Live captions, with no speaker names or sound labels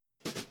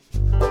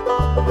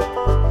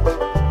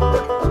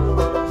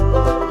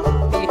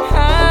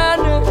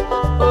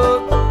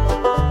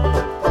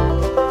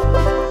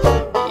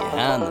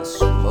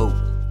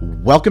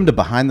Welcome to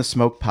Behind the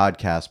Smoke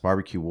Podcast,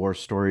 Barbecue War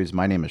Stories.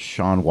 My name is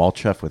Sean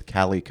Walchef with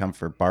Cali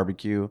Comfort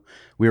Barbecue.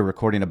 We are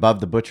recording above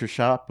the butcher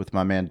shop with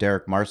my man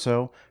Derek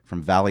Marceau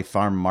from Valley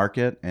Farm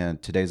Market,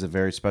 and today's a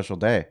very special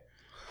day.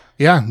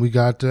 Yeah, we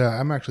got,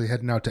 I'm actually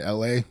heading out to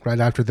LA right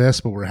after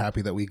this, but we're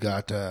happy that we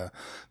got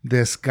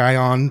this guy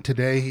on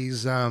today.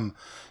 He's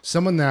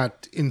someone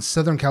that in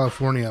Southern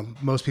California,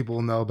 most people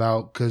will know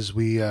about because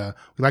we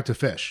like to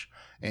fish.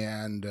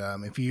 And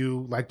if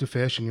you like to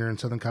fish and you're in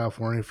Southern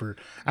California, for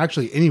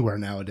actually anywhere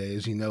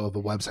nowadays, you know of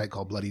a website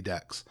called Bloody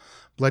Decks.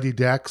 Bloody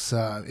Decks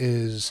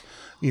is,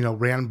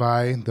 ran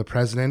by the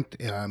president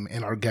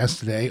and our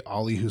guest today,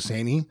 Ali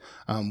Husseini.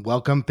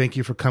 Welcome. Thank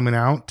you for coming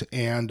out.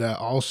 And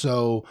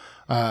also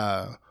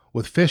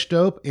with Fish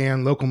Dope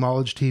and Local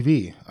Knowledge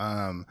TV.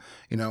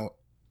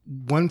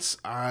 Once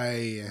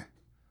I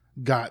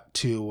got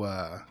to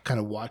kind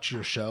of watch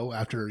your show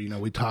after,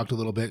 we talked a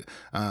little bit,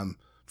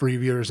 for you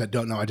viewers that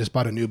don't know, I just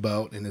bought a new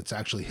boat, and it's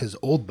actually his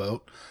old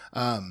boat.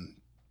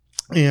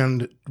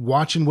 And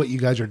watching what you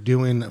guys are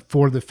doing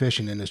for the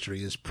fishing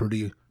industry is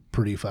pretty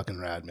fucking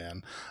rad,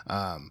 man.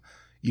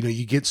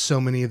 You get so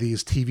many of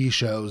these TV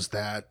shows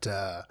that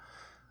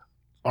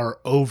are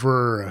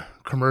over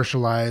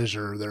commercialized,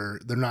 or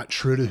they're not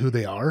true to who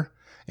they are.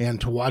 And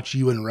to watch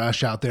you and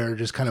Rush out there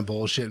just kind of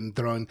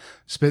bullshitting,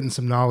 spitting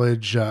some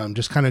knowledge,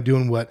 just kind of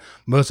doing what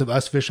most of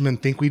us fishermen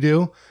think we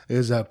do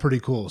is pretty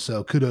cool.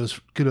 So kudos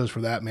for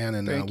that, man,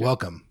 and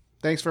welcome.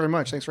 Thanks very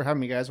much. Thanks for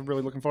having me, guys. I'm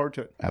really looking forward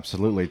to it.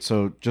 Absolutely.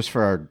 So just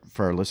for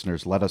our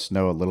listeners, let us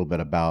know a little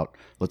bit about,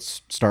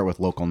 let's start with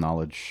Local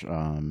Knowledge.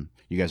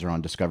 You guys are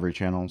on Discovery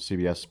Channel,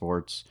 CBS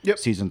Sports. Yep.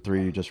 Season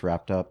 3 just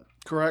wrapped up.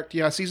 Correct.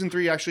 Yeah, season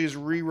 3 actually is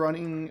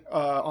rerunning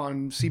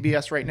on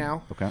CBS right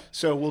now. Okay.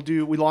 So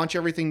we launch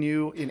everything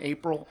new in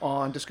April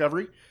on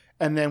Discovery,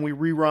 and then we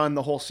rerun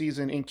the whole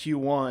season in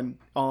Q1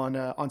 on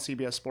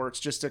CBS Sports,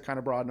 just to kind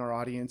of broaden our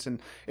audience.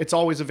 And it's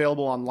always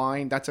available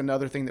online. That's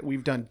another thing that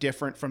we've done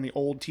different from the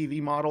old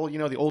TV model.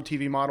 The old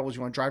TV model is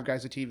you want to drive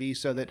guys to TV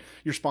so that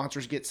your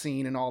sponsors get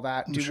seen and all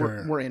that. Dude,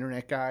 sure. we're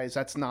internet guys.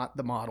 That's not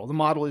the model. The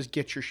model is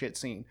get your shit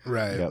seen.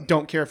 Right. Yep.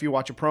 Don't care if you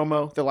watch a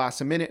promo that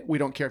lasts a minute. We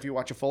don't care if you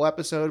watch a full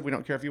episode. We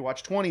don't care if you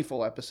watch 20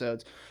 full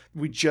episodes.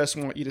 We just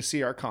want you to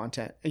see our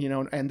content,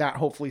 and that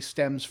hopefully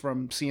stems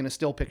from seeing a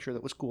still picture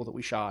that was cool that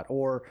we shot,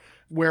 or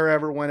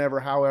wherever,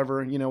 whenever,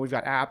 however. We've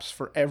got apps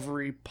for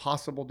every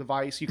possible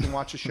device you can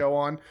watch a show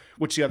on,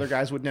 which the other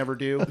guys would never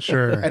do.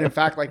 Sure. And in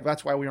fact,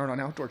 that's why we aren't on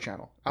Outdoor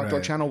Channel. Outdoor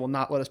Right. Channel will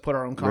not let us put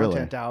our own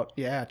content out.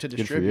 Yeah, to Good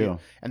distribute. for you.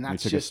 And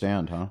that's you took just a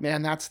stand, huh?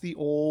 Man, that's the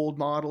old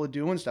model of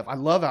doing stuff. I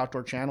love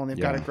Outdoor Channel, and they've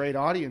got a great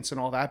audience and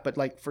all that.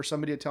 But for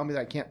somebody to tell me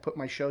that I can't put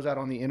my shows out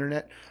on the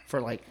internet for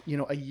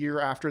a year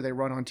after they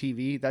run on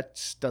TV, that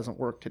just doesn't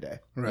work today.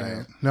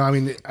 Right. No, I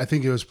mean, I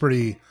think it was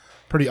pretty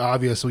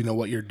obvious,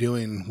 what you're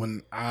doing.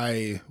 When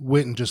I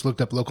went and just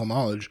looked up Local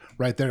Knowledge,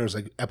 right there was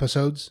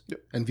episodes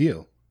and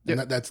view. Yep.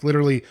 And that's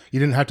literally, you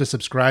didn't have to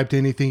subscribe to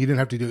anything. You didn't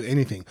have to do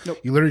anything. Nope.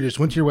 You literally just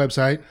went to your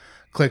website,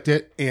 clicked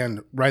it,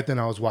 and right then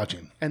I was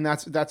watching. And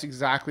that's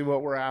exactly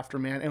what we're after,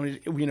 man.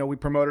 And we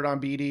promote it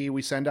on BD.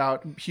 We send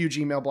out huge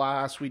email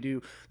blasts. We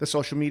do the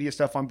social media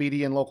stuff on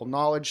BD and Local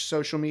Knowledge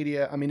social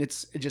media. I mean,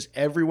 it's just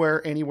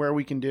everywhere, anywhere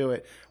we can do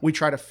it. We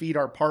try to feed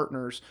our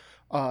partners.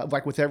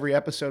 With every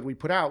episode we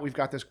put out, we've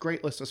got this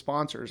great list of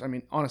sponsors. I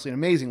mean, honestly, an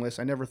amazing list.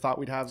 I never thought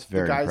we'd have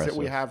the guys that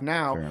we have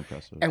now. Very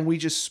impressive. And we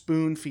just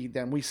spoon feed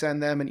them. We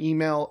send them an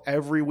email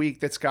every week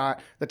that's got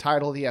the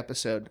title of the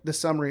episode, the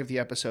summary of the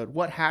episode,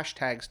 what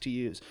hashtags to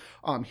use.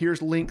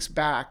 Here's links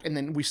back. And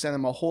then we send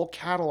them a whole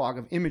catalog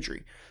of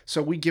imagery.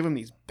 So we give them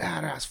these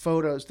badass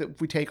photos that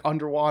we take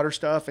underwater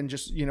stuff and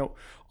just,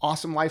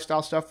 awesome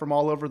lifestyle stuff from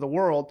all over the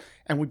world.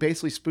 And we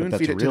basically spoon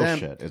feed it to them.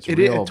 Shit. It's it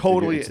real. It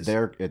totally it's is.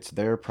 It's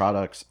their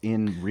products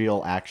in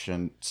real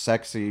action,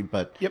 sexy,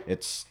 but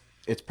it's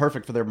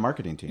perfect for their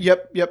marketing team.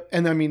 Yep.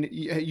 And I mean,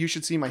 you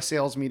should see my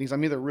sales meetings.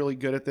 I'm either really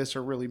good at this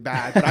or really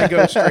bad. But I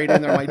go straight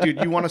in there. I'm like,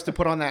 dude, you want us to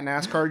put on that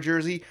NASCAR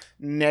jersey?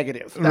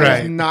 Negative.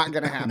 That is not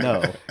going to happen.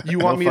 No. You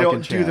want me to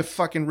fucking do the chance.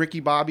 fucking Ricky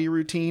Bobby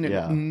routine?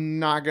 And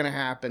not going to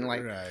happen.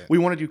 We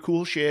want to do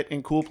cool shit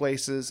in cool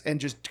places and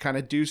just kind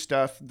of do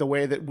stuff the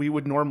way that we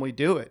would normally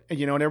do it. And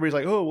everybody's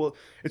like, oh, well,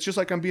 it's just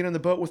like I'm being on the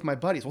boat with my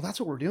buddies. Well, that's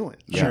what we're doing.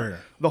 Sure.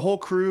 The whole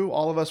crew,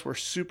 all of us, we're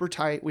super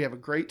tight. We have a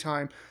great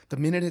time. The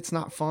minute it's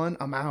not fun,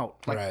 I'm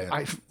out.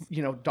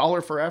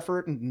 Dollar for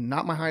effort and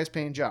not my highest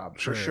paying job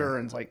for sure.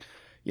 And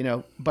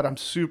it's but I'm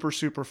super,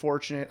 super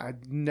fortunate.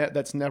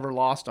 That's never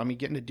lost on me,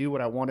 getting to do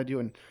what I want to do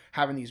and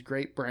having these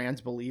great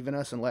brands believe in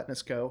us and letting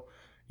us go,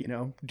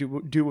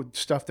 do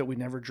stuff that we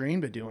never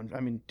dreamed of doing.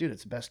 I mean, dude,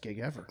 it's the best gig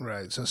ever.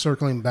 Right. So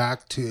circling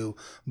back to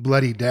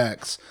Bloody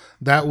Decks,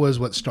 that was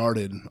what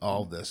started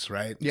all of this,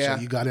 right? Yeah.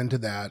 So you got into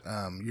that.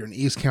 You're an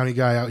East County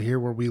guy out here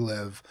where we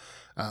live.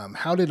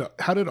 How did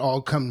it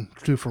all come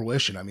to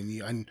fruition? I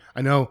mean,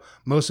 I know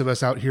most of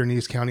us out here in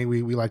East County,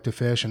 we like to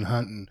fish and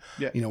hunt, and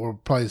we're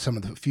probably some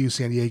of the few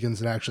San Diegans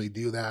that actually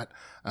do that.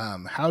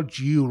 How'd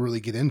you really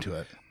get into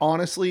it?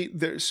 Honestly,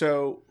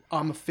 so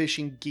I'm a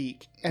fishing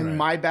geek. And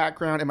my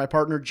background and my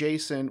partner,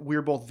 Jason, we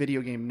were both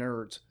video game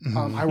nerds.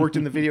 I worked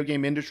in the video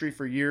game industry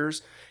for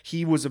years.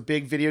 He was a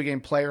big video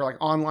game player, like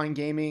online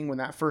gaming when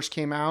that first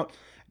came out.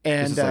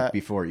 And this is like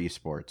before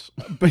esports.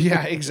 But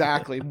yeah,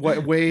 exactly. Way.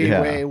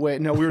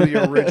 No, we were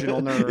the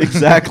original nerds.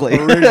 Exactly.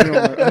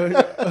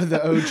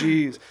 The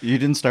OGs. You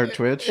didn't start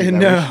Twitch?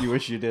 No. You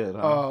wish you did.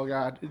 Huh? Oh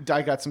God,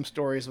 I got some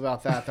stories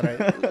about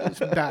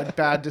that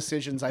bad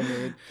decisions I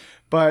made.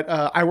 But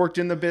I worked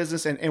in the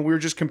business, and we were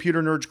just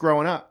computer nerds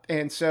growing up.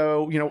 And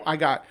so, I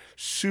got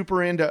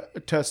super into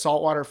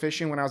saltwater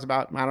fishing when I was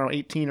about,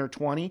 18 or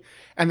 20.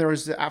 And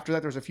after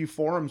that, there was a few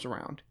forums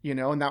around,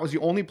 and that was the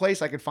only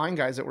place I could find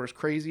guys that were as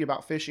crazy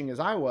about fishing as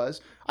I was.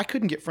 I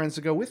couldn't get friends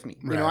to go with me.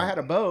 Right. I had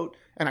a boat,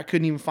 and I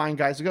couldn't even find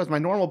guys to go. My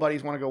normal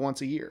buddies want to go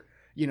once a year.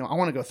 I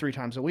want to go 3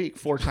 times a week,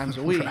 4 times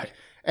a week. Right.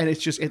 And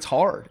it's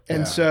hard. Yeah.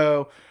 And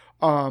so...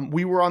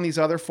 we were on these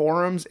other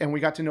forums, and we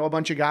got to know a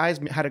bunch of guys,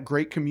 had a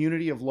great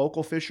community of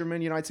local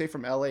fishermen, I'd say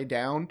from LA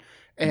down.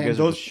 And you guys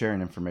were just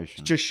sharing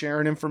information. Just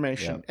sharing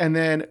information. Yep. And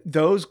then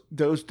those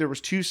there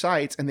was 2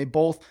 sites, and they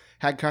both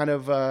had kind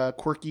of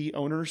quirky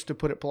owners, to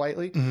put it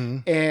politely. Mm-hmm.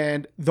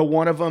 And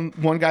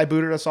one guy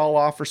booted us all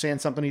off for saying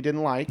something he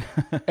didn't like.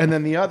 And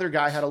then the other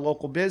guy had a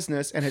local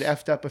business and had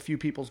effed up a few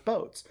people's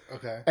boats.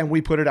 Okay. And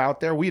we put it out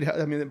there.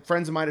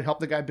 Friends of mine had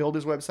helped the guy build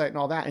his website and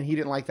all that, and he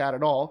didn't like that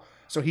at all.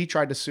 So he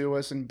tried to sue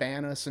us and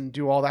ban us and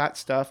do all that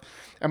stuff.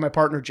 And my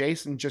partner,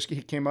 Jason,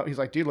 he came up. He's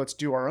like, dude, let's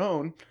do our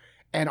own.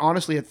 And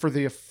honestly, for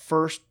the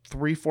first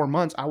 3-4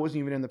 months, I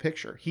wasn't even in the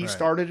picture. He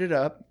started it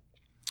up.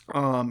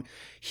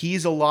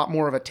 He's a lot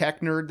more of a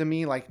tech nerd than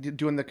me, like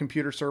doing the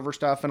computer server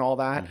stuff and all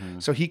that. Mm-hmm.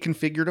 So he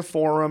configured a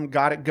forum,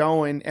 got it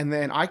going, and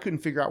then I couldn't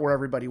figure out where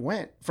everybody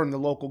went from the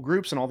local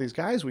groups and all these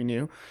guys we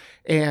knew.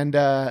 And you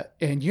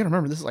gotta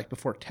remember, this is like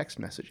before text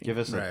messaging. Give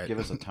us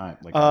a time.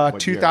 Like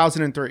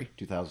 2003.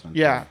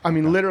 2003. Yeah, I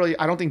mean, literally,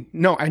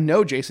 I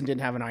know Jason didn't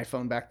have an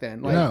iPhone back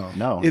then. Like,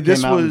 no.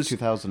 This was in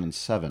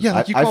 2007.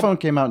 Yeah, iPhone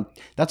came out.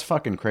 That's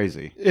fucking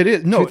crazy. It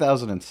is. No,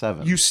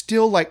 2007. You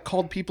still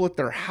called people at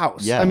their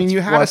house. Yeah, I mean,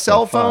 you had a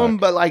cell phone,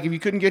 but like if you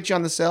couldn't get you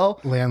on the cell,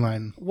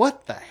 landline.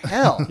 What the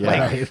hell?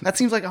 That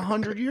seems like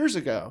 100 years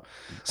ago.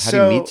 How do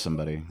you meet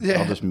somebody? Yeah,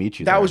 I'll just meet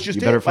you. That there. was just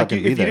you better it. Like fucking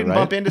if be you there, didn't right?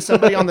 bump into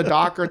somebody on the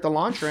dock or at the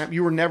launch ramp,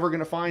 you were never going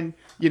to find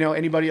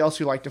anybody else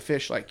who liked to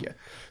fish like you.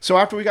 So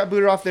after we got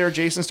booted off there,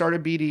 Jason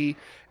started BD,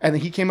 and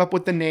then he came up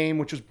with the name,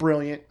 which was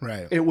brilliant.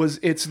 Right.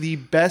 It's the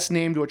best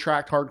name to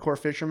attract hardcore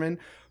fishermen.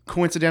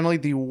 Coincidentally,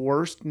 the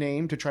worst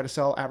name to try to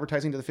sell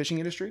advertising to the fishing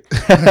industry.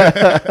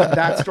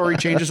 That story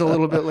changes a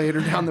little bit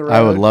later down the road.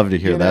 I would love to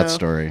hear that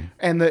story.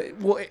 And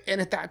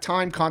at that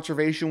time,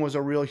 conservation was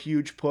a real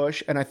huge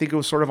push, and I think it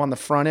was sort of on the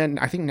front end.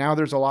 I think now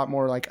there's a lot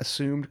more like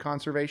assumed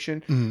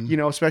conservation. Mm-hmm.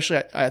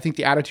 Especially I think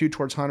the attitude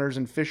towards hunters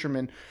and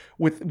fishermen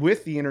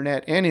with the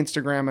internet and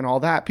Instagram and all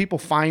that, people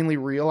finally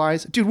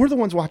realize, dude, we're the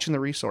ones watching the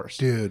resource,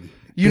 dude.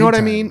 You know what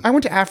I mean? I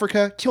went to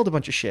Africa, killed a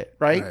bunch of shit,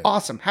 right?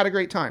 Awesome. Had a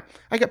great time.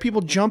 I got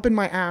people jumping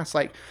my ass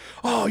like,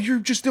 oh, you're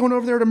just going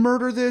over there to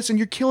murder this and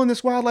you're killing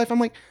this wildlife. I'm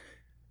like,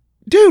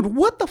 dude,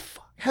 what the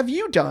fuck have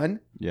you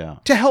done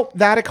to help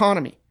that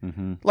economy?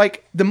 Mm-hmm.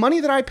 Like the money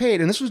that I paid,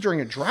 and this was during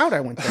a drought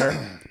I went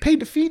there, paid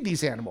to feed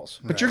these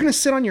animals. But you're going to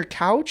sit on your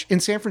couch in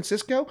San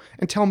Francisco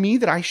and tell me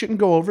that I shouldn't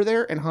go over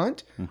there and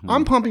hunt? Mm-hmm.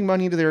 I'm pumping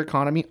money into their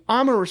economy.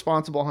 I'm a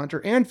responsible hunter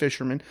and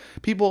fisherman.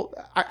 People,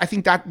 I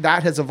think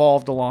that has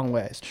evolved a long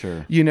ways.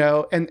 Sure.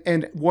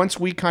 And once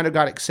we kind of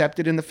got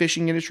accepted in the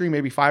fishing industry,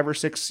 maybe 5 or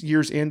 6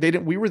 years in,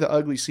 we were the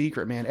ugly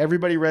secret, man.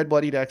 Everybody read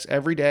Bloody Decks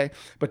every day,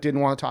 but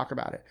didn't want to talk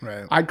about it.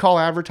 Right. I'd call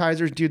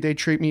advertisers, dude, they'd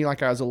treat me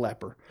like I was a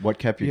leper. What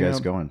kept you guys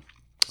going?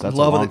 That's a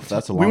long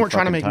we weren't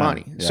trying to make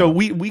money. Yeah. So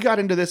we got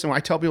into this, and I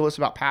tell people this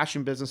about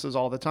passion businesses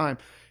all the time.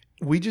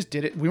 We just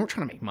did it. We weren't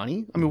trying to make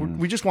money. I mean,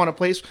 we just want a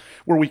place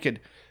where we could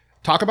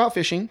talk about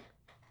fishing,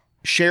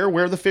 share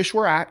where the fish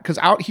were at. Because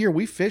out here,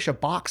 we fish a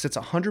box that's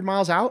 100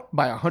 miles out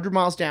by 100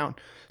 miles down.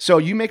 So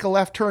you make a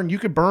left turn, you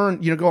could burn,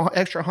 go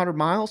extra 100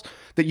 miles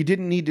that you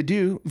didn't need to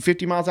do,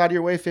 50 miles out of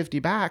your way, 50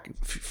 back.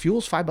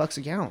 Fuel's $5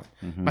 a gallon.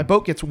 Mm-hmm. My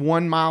boat gets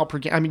 1 mile per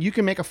gallon. I mean, you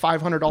can make a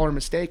 $500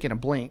 mistake in a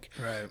blink,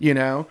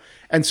 right.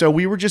 And so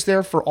we were just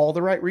there for all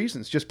the right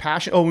reasons, just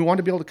passion. Oh, we wanted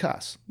to be able to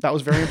cuss. That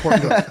was very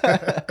important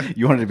to us.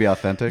 You wanted to be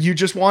authentic? You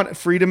just want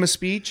freedom of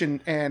speech,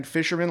 and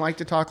fishermen like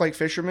to talk like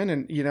fishermen,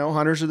 and,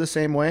 hunters are the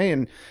same way.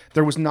 And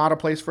there was not a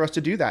place for us to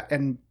do that.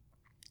 And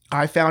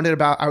I found the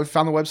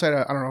website,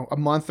 I don't know, a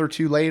month or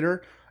 2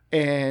 later,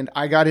 and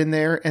I got in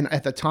there. And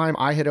at the time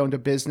I had owned a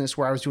business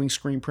where I was doing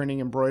screen printing,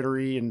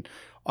 embroidery, and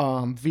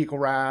vehicle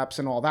wraps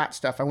and all that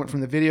stuff. I went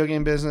from the video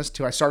game business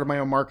to, I started my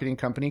own marketing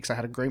company because I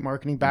had a great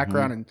marketing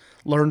background and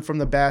learned from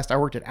the best. I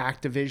worked at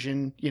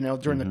Activision,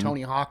 during the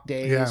Tony Hawk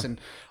days. And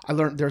I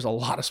learned there's a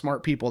lot of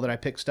smart people that I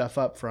picked stuff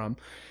up from,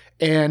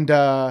 and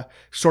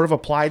sort of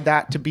applied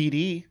that to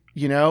BD.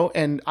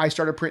 And I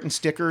started printing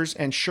stickers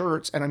and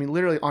shirts. And I mean,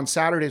 literally on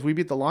Saturdays, we'd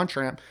be at the launch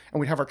ramp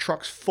and we'd have our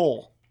trucks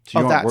full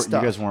So of that You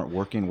stuff. guys weren't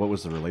working. What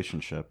was the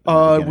relationship?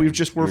 We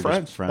just were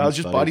friends. That was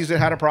just buddies that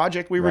had a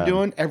project we were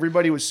doing.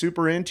 Everybody was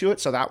super into it,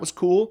 so that was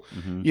cool,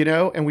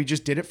 and we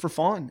just did it for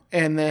fun.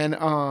 And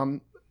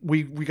then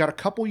we got a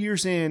couple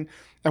years in,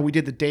 and we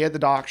did the Day of the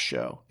Docks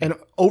show. And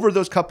over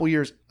those couple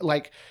years,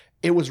 like,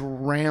 it was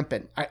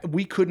rampant.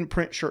 We couldn't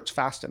print shirts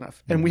fast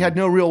enough, and we had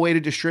no real way to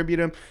distribute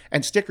them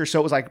and stickers.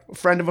 So it was like a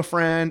friend of a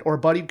friend or a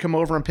buddy would come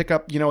over and pick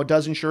up, a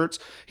dozen shirts.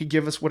 He'd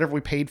give us whatever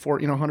we paid for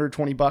it,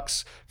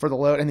 $120 for the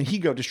load, and then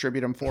he'd go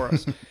distribute them for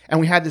us. And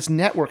we had this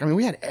network. I mean,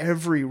 we had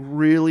every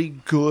really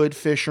good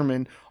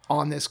fisherman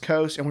on this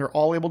coast, and we were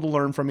all able to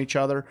learn from each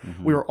other.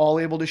 We were all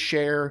able to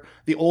share.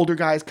 The older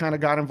guys kind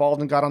of got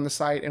involved and got on the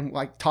site and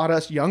like taught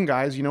us young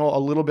guys, a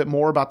little bit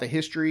more about the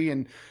history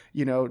and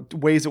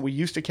ways that we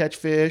used to catch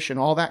fish and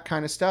all that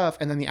kind of stuff.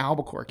 And then the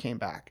albacore came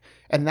back,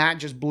 and that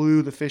just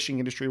blew the fishing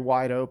industry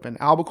wide open.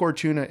 Albacore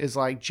tuna is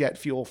like jet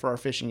fuel for our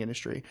fishing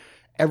industry.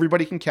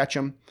 Everybody can catch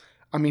them.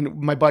 I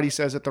mean, my buddy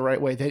says it the right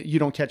way, that you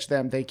don't catch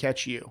them, they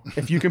catch you.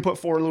 If you can put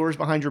 4 lures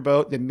behind your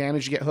boat, then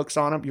manage to get hooks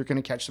on them, you're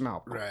going to catch some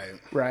albacore.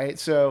 Right.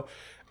 So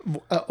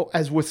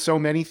as with so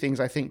many things,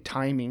 I think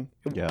timing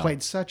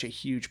played such a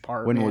huge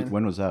part.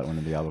 When was that? When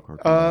did the albacore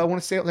come I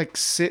want to say like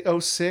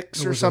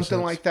 06 or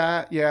something like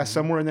that. Yeah,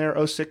 somewhere in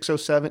there, 06,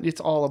 07. It's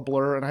all a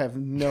blur, and I have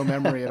no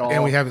memory at all.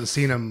 And we haven't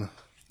seen them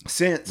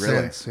since.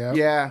 Really?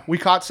 Yeah. We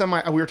caught some.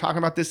 We were talking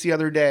about this the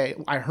other day.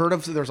 I heard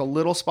there's a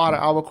little spot of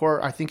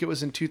albacore. I think it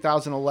was in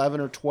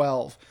 2011 or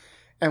 12.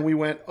 And we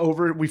went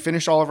over, we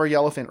finished all of our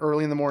yellowfin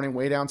early in the morning,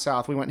 way down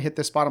south. We went and hit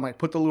this spot. I'm like,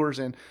 put the lures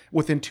in.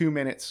 Within 2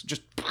 minutes,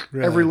 just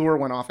every lure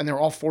went off. And they were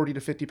all 40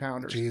 to 50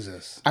 pounders.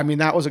 Jesus. I mean,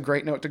 that was a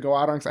great note to go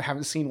out on, because I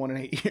haven't seen one in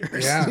 8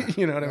 years. Yeah.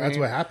 You know what I mean? That's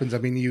what happens. I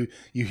mean, you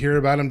hear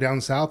about them down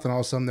south, and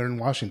all of a sudden they're in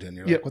Washington.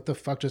 You're like, what the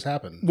fuck just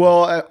happened?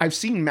 Well, I've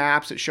seen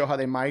maps that show how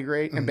they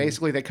migrate. And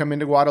basically they come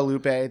into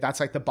Guadalupe.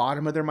 That's like the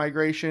bottom of their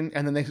migration.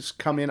 And then they just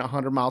come in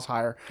 100 miles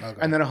higher. Okay.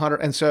 And then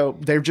 100. And so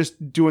they're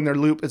just doing their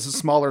loop. It's a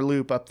smaller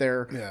loop up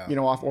there,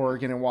 off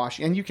Oregon and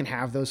Washington. And you can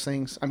have those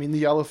things. I mean,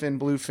 the yellowfin,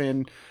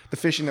 bluefin, the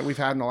fishing that we've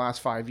had in the last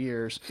 5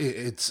 years.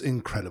 It's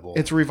incredible.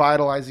 It's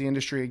revitalized the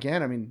industry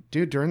again. I mean,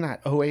 dude, during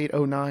that 08,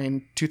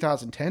 09,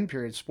 2010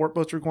 period, sport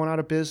boats were going out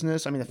of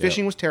business. I mean, the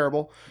fishing was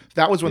terrible.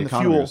 That was when the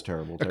fuel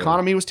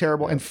economy was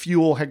terrible, and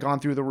fuel had gone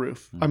through the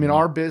roof. I mean,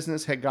 our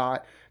business had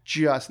got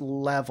just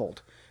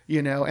leveled.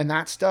 And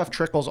that stuff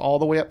trickles all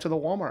the way up to the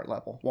Walmart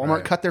level.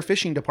 Walmart cut their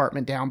fishing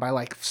department down by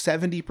like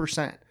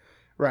 70%.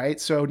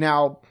 Right. So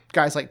now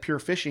guys like Pure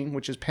Fishing,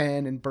 which is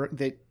Penn and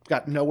they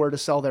got nowhere to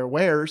sell their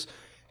wares.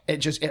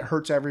 It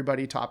hurts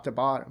everybody top to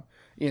bottom,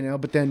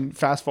 but then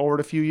fast forward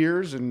a few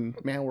years and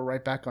man, we're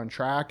right back on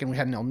track, and we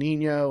had an El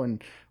Nino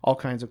and all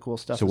kinds of cool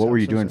stuff. So what were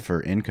you doing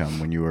for income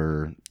when you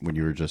were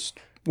just,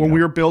 when we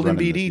were building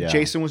BD,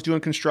 Jason was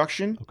doing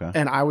construction,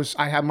 and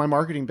I had my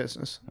marketing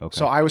business.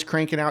 So I was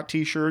cranking out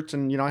t-shirts,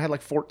 and, I had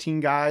like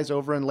 14 guys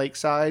over in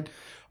Lakeside.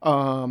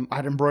 I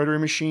had an embroidery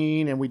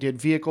machine, and we did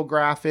vehicle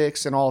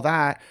graphics and all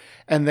that.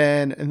 And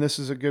then, and this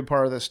is a good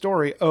part of the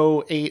story,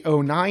 08,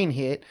 09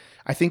 hit.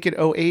 I think in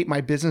 08,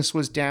 my business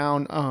was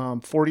down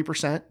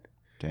 40%.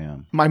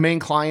 Damn. My main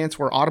clients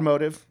were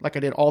automotive. Like,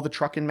 I did all the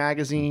trucking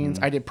magazines.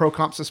 I did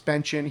ProComp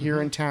suspension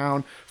here in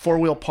town,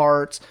 4-wheel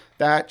parts.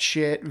 That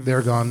shit,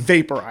 they're gone,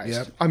 vaporized.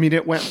 Yep. I mean,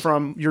 it went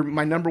from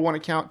my number one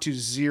account to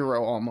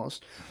 0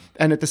 almost.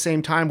 And at the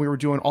same time, we were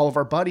doing all of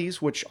our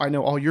buddies, which I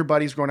know all your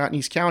buddies growing out in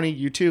East County,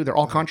 you too, they're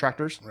all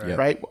contractors,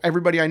 right?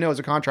 Everybody I know is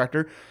a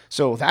contractor.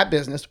 So that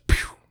business,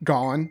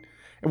 gone.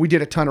 And we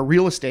did a ton of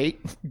real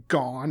estate,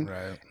 gone.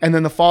 Right. And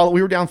then the fall,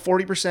 we were down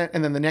 40%.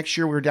 And then the next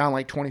year, we were down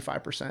like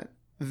 25%.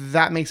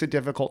 That makes it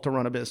difficult to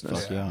run a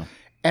business. Yeah.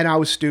 And I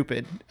was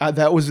stupid.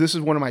 This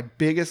is one of my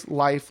biggest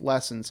life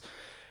lessons.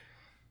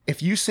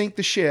 If you sink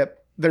the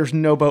ship, there's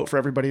no boat for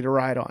everybody to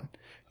ride on.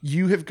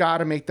 You have got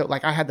to make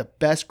I had the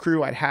best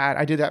crew I'd had.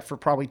 I did that for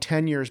probably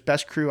 10 years,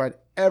 best crew I'd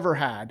ever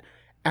had.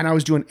 And I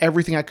was doing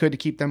everything I could to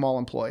keep them all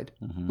employed.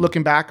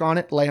 Looking back on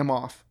it, lay them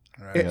off.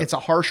 Right. It's a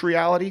harsh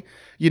reality,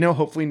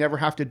 hopefully never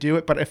have to do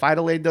it. But if I'd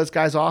have laid those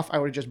guys off, I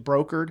would have just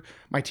brokered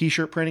my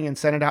t-shirt printing and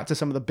sent it out to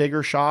some of the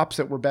bigger shops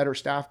that were better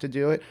staffed to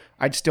do it.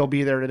 I'd still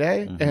be there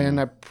today, and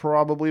I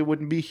probably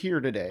wouldn't be here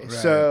today. Right.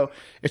 So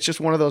it's just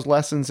one of those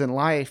lessons in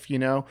life,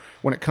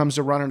 when it comes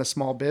to running a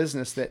small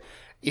business, that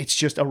it's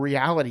just a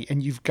reality,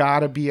 and you've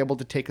got to be able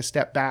to take a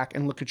step back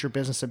and look at your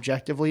business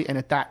objectively. And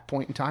at that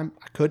point in time,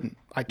 I couldn't.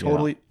 I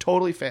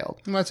totally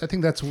failed. I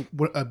think that's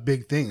a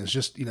big thing. Is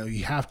just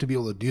you have to be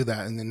able to do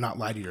that and then not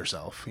lie to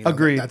yourself.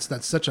 Agreed.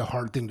 That's such a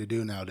hard thing to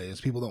do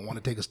nowadays. People don't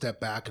want to take a step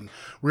back and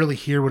really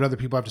hear what other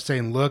people have to say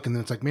and look, and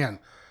then it's like, man,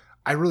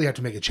 I really have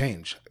to make a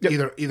change.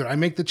 Yep. Either I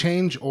make the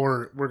change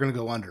or we're going to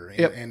go under.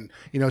 And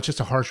it's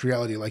just a harsh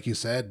reality, like you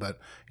said. But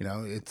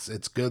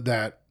it's good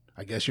that,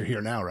 I guess, you're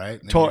here now,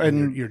 right?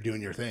 And you're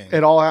doing your thing.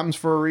 It all happens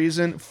for a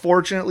reason.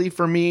 Fortunately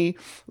for me,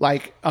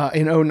 like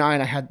in 09,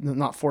 I had,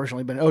 not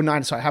fortunately, but in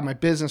 09, so I had my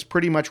business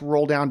pretty much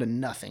roll down to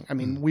nothing. I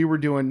mean, we were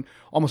doing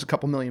almost a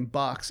couple $1 million,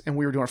 and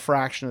we were doing a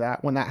fraction of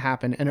that when that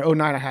happened. And in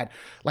 09, I had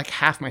like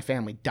half my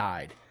family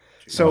died.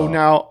 So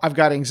now I've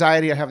got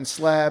anxiety. I haven't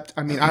slept.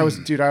 I mean, I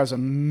was a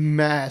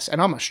mess,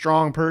 and I'm a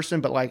strong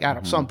person, but like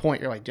at some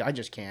point you're like, dude, I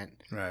just can't.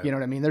 Right. You know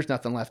what I mean? There's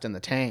nothing left in the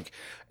tank.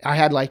 I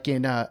had like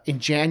in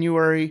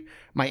January,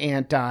 my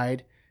aunt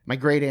died, my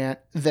great aunt.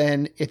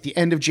 Then at the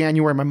end of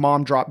January, my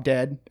mom dropped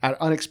dead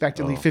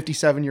unexpectedly,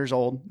 57 years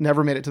old,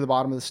 never made it to the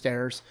bottom of the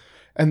stairs.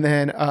 And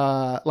then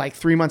like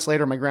 3 months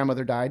later, my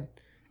grandmother died.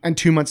 And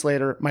 2 months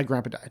later, my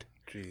grandpa died.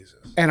 Jesus.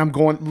 And I'm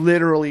going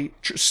literally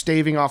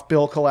staving off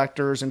bill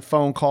collectors and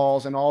phone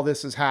calls, and all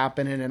this is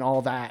happening and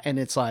all that. And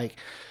it's like,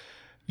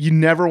 you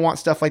never want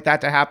stuff like that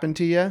to happen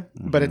to you.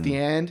 But at the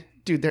end,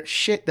 dude, that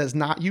shit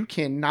you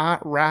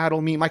cannot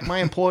rattle me. Like my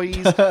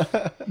employees,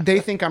 they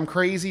think I'm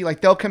crazy.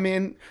 Like they'll come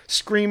in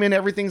screaming,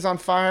 everything's on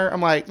fire.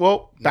 I'm like,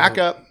 well, back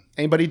up.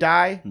 Anybody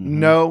die?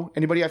 No.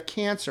 Anybody have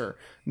cancer?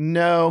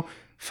 No.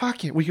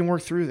 Fuck it. We can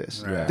work through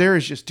this. Right. There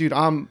is just, dude,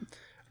 I'm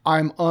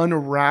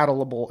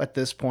unrattleable at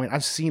this point.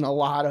 I've seen a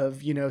lot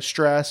of,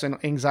 stress and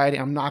anxiety.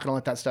 I'm not going to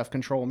let that stuff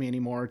control me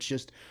anymore. It's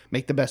just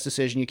make the best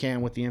decision you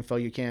can with the info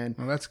you can.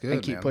 Well, that's good.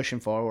 And keep pushing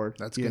forward.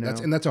 That's good.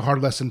 That's a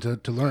hard lesson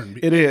to learn.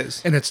 It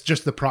is. And it's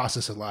just the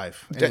process of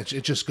life. And it's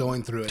just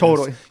going through it.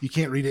 Totally. You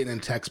can't read it in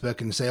a textbook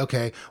and say,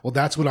 okay, well,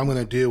 that's what I'm going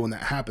to do when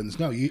that happens.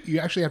 No, you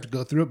actually have to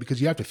go through it because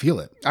you have to feel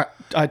it.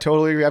 I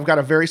totally agree. I've got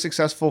a very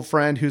successful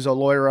friend who's a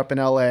lawyer up in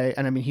LA.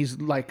 And I mean,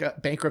 he's like a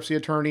bankruptcy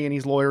attorney, and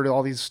he's lawyered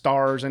all these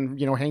stars and,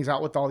 hangs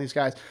out with all these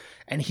guys.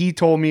 And he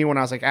told me when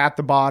I was like at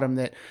the bottom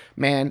that,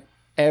 man,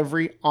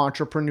 every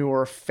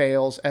entrepreneur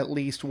fails at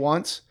least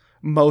once.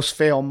 Most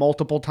fail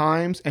multiple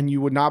times. And you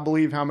would not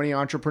believe how many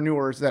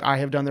entrepreneurs that I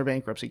have done their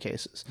bankruptcy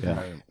cases. Yeah.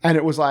 Right. And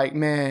it was like,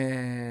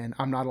 man,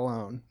 I'm not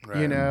alone.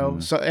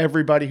 Right. So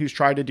everybody who's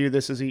tried to do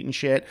this is eating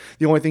shit.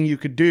 The only thing you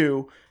could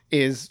do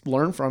is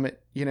learn from it,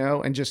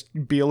 and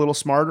just be a little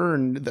smarter.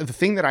 And the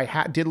thing that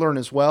I did learn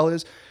as well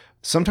is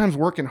sometimes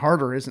working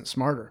harder isn't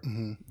smarter.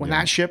 When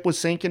that ship was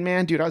sinking,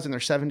 man, dude, I was in there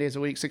 7 days a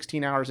week,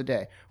 16 hours a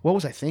day. What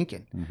was I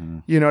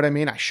thinking? You know what I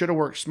mean? I should have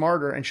worked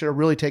smarter and should have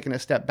really taken a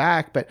step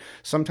back. But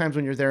sometimes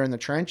when you're there in the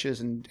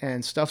trenches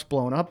and stuff's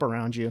blowing up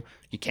around you,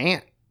 you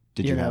can't.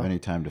 Did you have any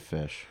time to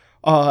fish?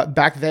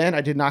 Back then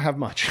I did not have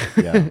much.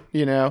 Yeah.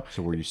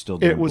 So were you still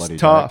doing it? Was Bloody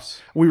tough.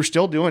 Decks? We were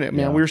still doing it,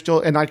 man. Yeah. We were still,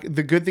 and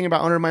the good thing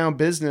about owning my own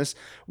business,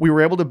 we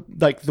were able to,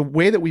 like, the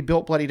way that we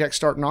built Bloody Decks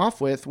starting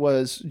off with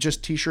was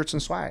just t-shirts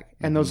and swag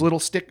and those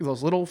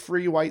little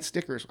free white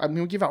stickers. I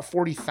mean, we give out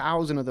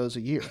 40,000 of those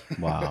a year.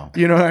 Wow.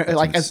 That's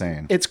like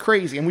insane. It's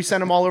crazy. And we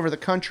send them all over the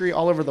country,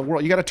 all over the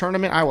world. You got a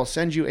tournament, I will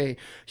send you a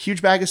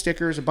huge bag of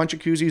stickers, a bunch of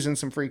koozies, and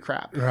some free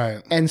crap.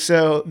 Right. And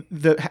so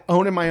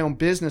owning my own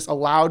business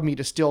allowed me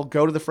to still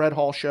go to the Fred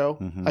Hall show.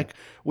 Like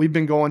we've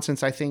been going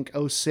since I think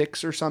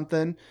 06 or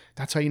something.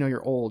 That's how you know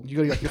you're old. You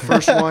go like your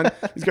first one.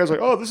 These guys are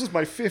like, oh, this is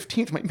my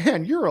 15th. I'm like,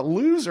 man, you're a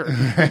loser.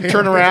 You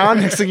turn around,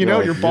 next thing you know,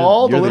 you're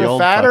bald, you're a little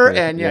the fatter, fucker.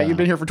 and you've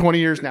been here for 20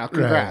 years now.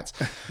 Congrats.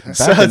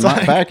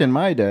 Right. Back in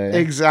my day.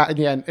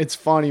 Exactly. Yeah, it's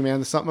funny, man.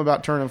 There's something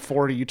about turning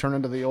 40, you turn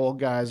into the old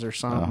guys or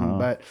something.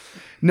 But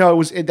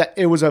no,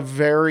 it was a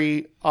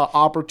very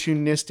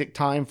opportunistic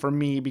time for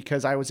me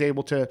because I was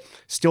able to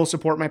still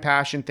support my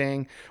passion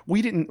thing.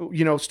 We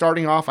didn't,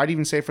 starting off, I'd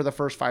even say for the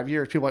first 5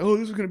 years, people were like, oh,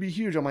 this is going to be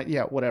huge. I'm like,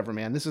 yeah, whatever,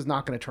 man. This is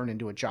not going to turn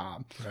into a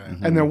job. Right.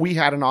 And then we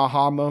had an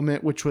aha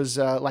moment, which was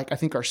I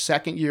think our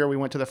second year we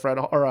went to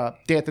the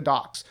Day at the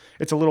Docks.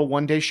 It's a little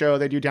one-day show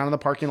they do down in the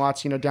parking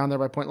lots, down there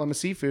by Point Loma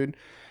Seafood.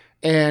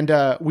 And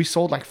we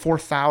sold like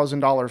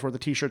 $4,000 worth of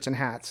t-shirts and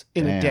hats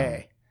in a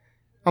day.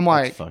 I'm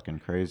like, that's fucking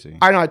crazy.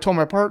 I know. I told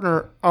my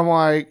partner, I'm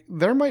like,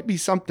 there might be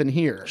something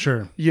here.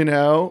 Sure.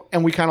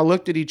 And we kind of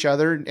looked at each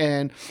other,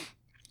 and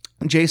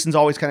Jason's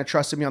always kind of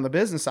trusted me on the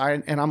business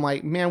side. And I'm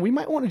like, man, we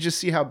might want to just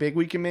see how big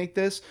we can make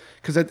this.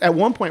 Because at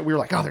one point we were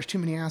like, oh, there's too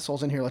many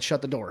assholes in here. Let's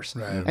shut the doors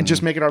and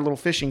just make it our little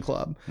fishing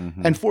club.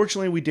 And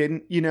fortunately we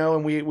didn't,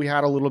 and we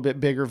had a little bit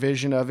bigger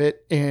vision of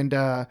it. And,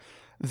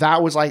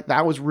 that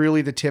was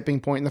really the tipping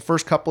point. In the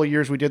first couple of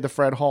years we did the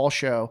Fred Hall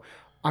show,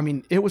 I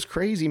mean, it was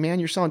crazy, man.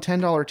 You're selling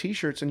 $10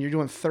 t-shirts and you're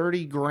doing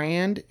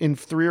 $30,000 in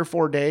 3 or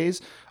 4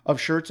 days of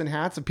shirts and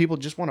hats, and people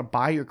just want to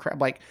buy your crap.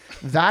 Like,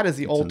 that is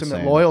the ultimate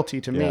insane. Loyalty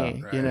to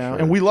me, right, Sure.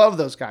 And we love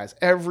those guys.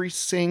 Every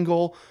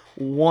single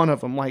one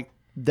of them. Like,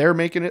 they're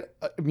making it,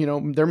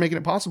 they're making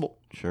it possible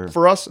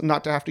for us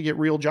not to have to get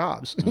real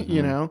jobs,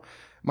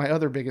 My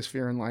other biggest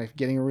fear in life,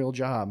 getting a real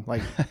job.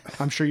 Like,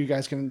 I'm sure you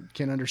guys can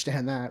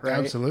understand that, right?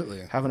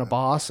 Absolutely. Having a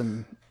boss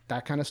and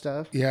that kind of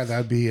stuff. Yeah,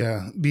 that'd be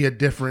a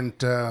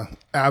different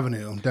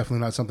avenue. Definitely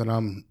not something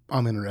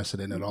I'm interested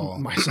in at all.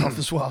 Myself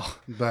as well.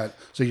 But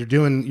so you're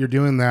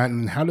doing that,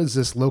 and how does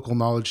this local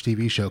knowledge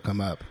TV show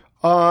come up?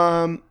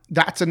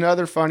 That's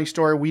another funny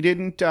story. We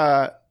didn't.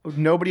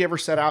 Nobody ever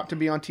set out to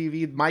be on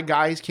TV. My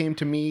guys came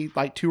to me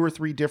like 2 or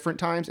 3 different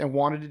times and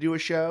wanted to do a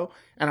show,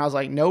 and I was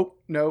like, nope.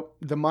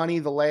 The money,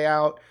 the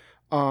layout.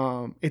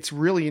 It's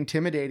really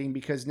intimidating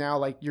because now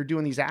like you're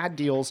doing these ad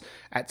deals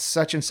at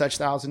such and such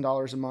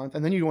 $1,000 a month.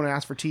 And then you want to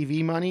ask for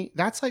TV money.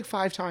 That's like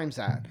 5 times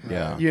that,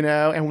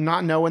 and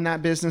not knowing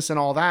that business and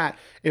all that,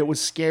 it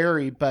was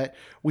scary, but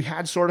we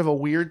had sort of a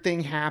weird thing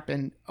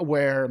happen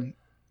where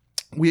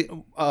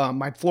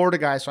my Florida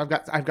guys. So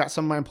I've got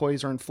some of my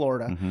employees are in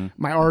Florida.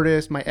 My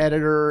artist, my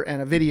editor,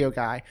 and a video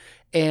guy.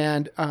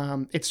 And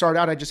it started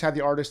out, I just had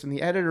the artist and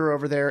the editor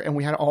over there, and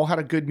we all had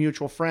a good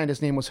mutual friend.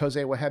 His name was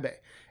Jose Wahebe.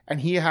 And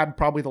he had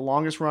probably the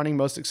longest running,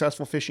 most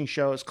successful fishing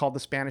show. It's called The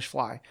Spanish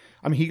Fly.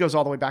 I mean, he goes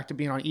all the way back to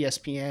being on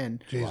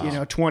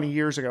ESPN, 20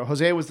 years ago.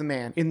 Jose was the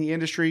man in the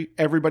industry.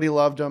 Everybody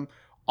loved him.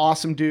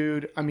 Awesome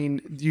dude. I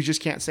mean, you just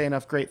can't say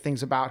enough great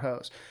things about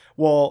Jose.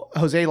 Well,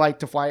 Jose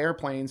liked to fly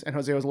airplanes, and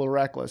Jose was a little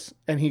reckless.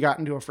 And he got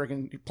into a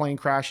freaking plane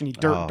crash, and he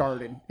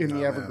darted in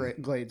the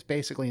Everglades,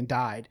 basically, and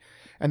died.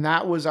 And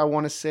that was, I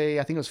want to say,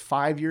 I think it was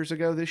 5 years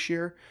ago this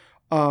year.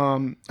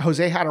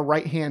 Jose had a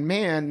right-hand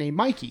man named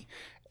Mikey.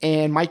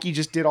 And Mikey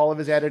just did all of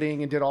his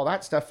editing and did all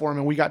that stuff for him.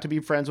 And we got to be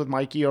friends with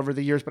Mikey over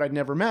the years, but I'd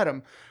never met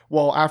him.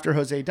 Well, after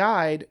Jose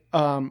died,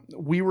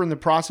 we were in the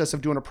process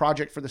of doing a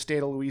project for the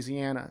state of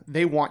Louisiana.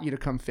 They want you to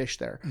come fish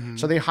there.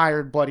 So they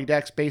hired Bloody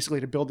Decks basically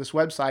to build this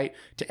website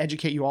to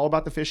educate you all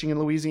about the fishing in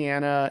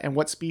Louisiana and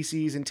what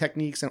species and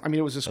techniques. And I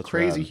mean, it was this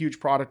crazy, huge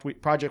project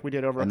we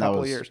did over a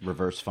couple of years.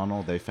 Reverse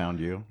funnel. They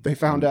found you. They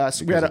found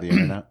us. Because of the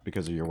internet,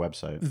 because of your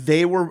website.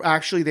 They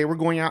were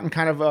going out and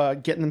kind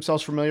of getting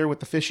themselves familiar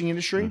with the fishing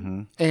industry.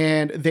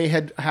 And they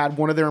had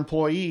one of their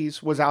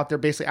employees was out there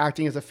basically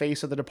acting as the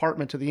face of the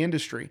department to the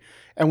industry.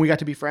 And we got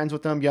to be friends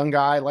with them. Young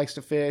guy, likes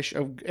to fish.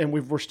 And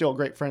we're still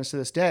great friends to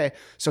this day.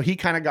 So he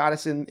kind of got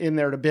us in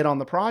there to bid on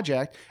the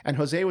project. And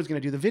Jose was going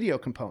to do the video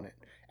component.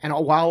 And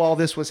while all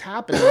this was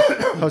happening,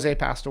 Jose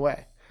passed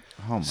away.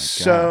 Oh my gosh.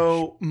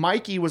 So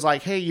Mikey was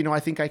like, "Hey, I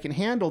think I can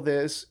handle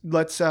this.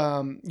 Let's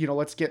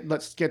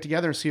get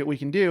together and see what we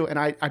can do." And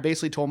I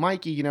basically told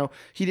Mikey,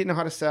 he didn't know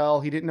how to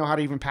sell. He didn't know how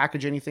to even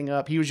package anything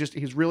up.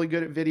 He's really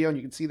good at video, and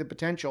you can see the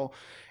potential.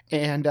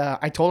 And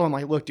I told him,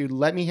 like, "Look, dude,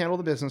 let me handle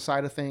the business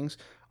side of things.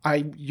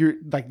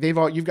 You've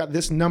got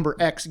this number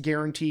X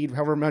guaranteed,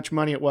 however much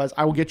money it was.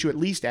 I will get you at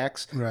least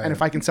X, and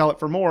if I can sell it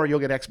for more, you'll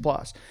get X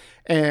plus."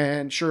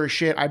 And sure as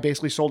shit, I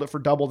basically sold it for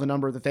double the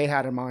number that they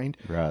had in mind.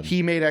 Rad.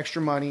 He made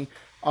extra money.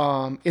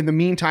 In the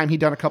meantime, he'd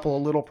done a couple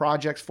of little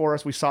projects for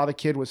us. We saw the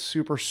kid was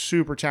super,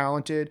 super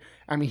talented.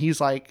 I mean, he's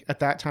like, at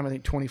that time, I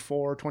think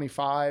 24,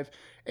 25.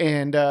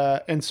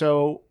 And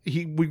so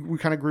we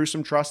kind of grew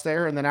some trust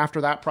there. And then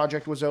after that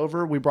project was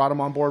over, we brought him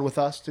on board with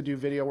us to do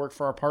video work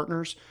for our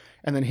partners.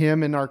 And then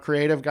him and our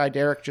creative guy,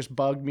 Derek, just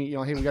bugged me,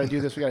 "Hey, we got to do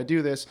this. We got to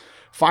do this."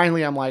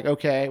 Finally, I'm like,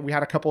 okay, we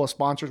had a couple of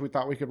sponsors we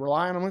thought we could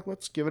rely on. I'm like,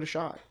 let's give it a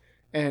shot.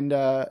 And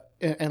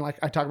like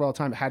I talk about all the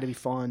time, it had to be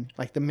fun.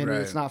 Like the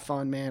minute it's not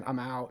fun, man, I'm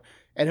out.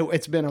 And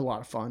it's been a lot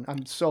of fun.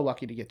 I'm so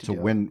lucky to get to do it.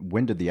 So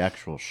when did the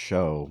actual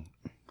show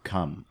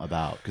come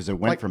about? Because it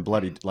went from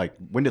bloody, like,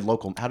 how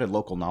did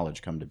local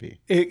knowledge come to be?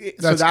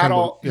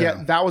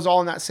 That was all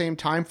in that same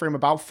time frame,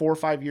 about 4 or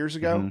 5 years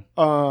ago.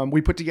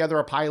 We put together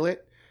a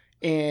pilot.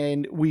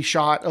 And we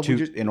shot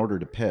in order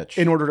to pitch.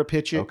 it,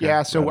 okay,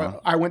 yeah.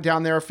 So I went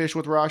down there, fished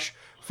with Rush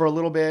for a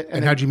little bit.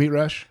 And how'd you meet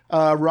Rush?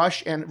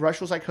 Rush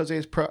was like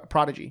Jose's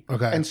prodigy.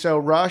 Okay. And so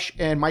Rush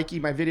and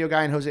Mikey, my video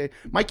guy, and Jose.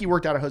 Mikey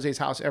worked out of Jose's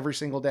house every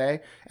single day,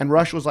 and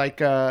Rush was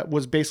like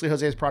was basically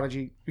Jose's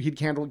prodigy. He'd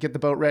get the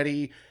boat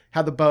ready.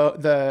 How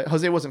the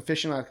Jose wasn't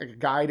fishing like a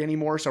guide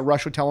anymore, so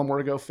Rush would tell him where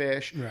to go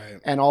fish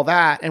and all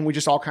that, and we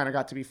just all kind of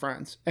got to be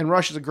friends. And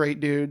Rush is a great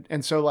dude,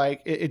 and so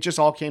like it just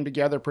all came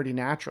together pretty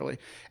naturally.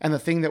 And the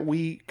thing that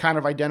we kind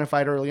of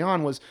identified early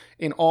on was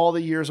in all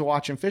the years of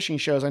watching fishing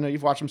shows, I know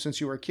you've watched them since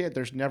you were a kid,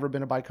 there's never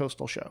been a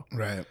bi-coastal show.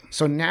 Right.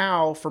 So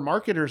now for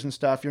marketers and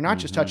stuff, you're not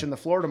just touching the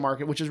Florida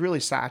market, which is really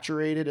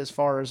saturated as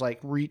far as like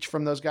reach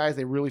from those guys.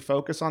 They really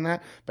focus on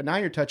that, but now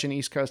you're touching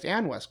East Coast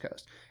and West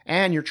Coast,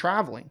 and you're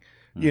traveling.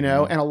 And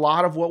a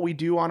lot of what we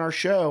do on our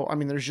show, I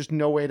mean, there's just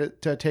no way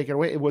to take it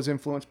away. It was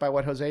influenced by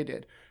what Jose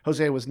did.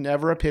 Jose was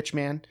never a pitch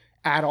man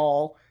at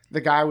all.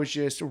 The guy was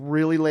just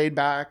really laid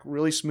back,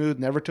 really smooth,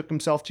 never took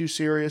himself too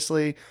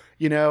seriously,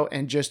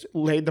 and just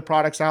laid the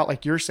products out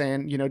like you're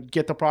saying,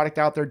 get the product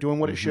out there doing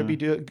what it should be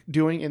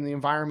doing in the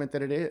environment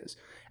that it is.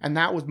 And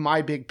that was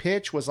my big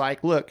pitch was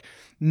like, look,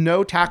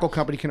 no tackle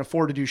company can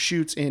afford to do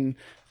shoots in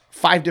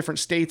 5 different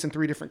states and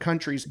 3 different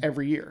countries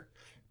every year.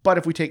 But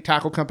if we take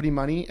tackle company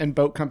money and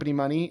boat company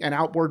money and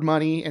outboard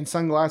money and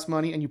sunglass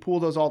money and you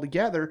pool those all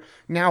together,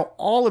 now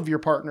all of your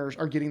partners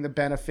are getting the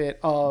benefit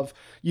of,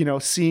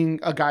 seeing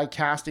a guy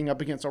casting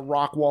up against a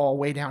rock wall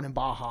way down in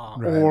Baja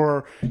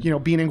or,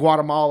 being in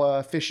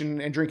Guatemala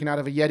fishing and drinking out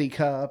of a Yeti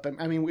cup. And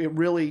I mean, it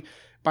really,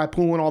 by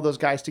pulling all those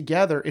guys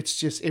together,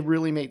 it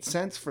really made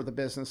sense for the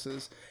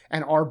businesses.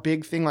 And our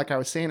big thing, like I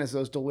was saying, is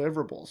those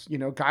deliverables.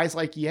 Guys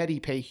like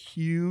Yeti pay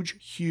huge,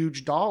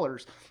 huge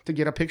dollars to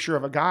get a picture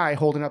of a guy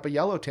holding up a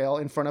yellowtail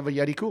in front of a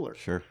Yeti cooler.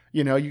 Sure.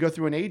 You go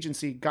through an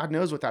agency, God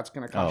knows what that's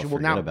going to cost you.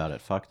 Forget about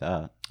it. Fuck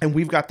that. And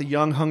we've got the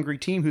young, hungry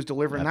team who's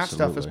delivering that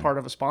stuff as part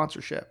of a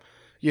sponsorship.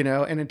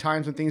 And in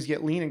times when things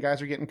get lean and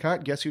guys are getting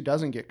cut, guess who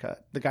doesn't get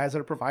cut? The guys that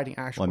are providing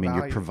actual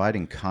value. You're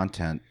providing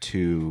content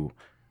to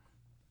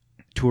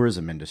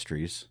tourism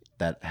industries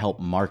that help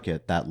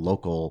market that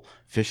local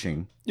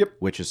fishing,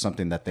 which is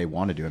something that they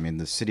want to do. I mean,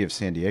 the city of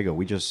San Diego,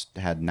 we just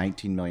had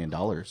 $19 million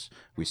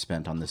we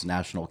spent on this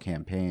national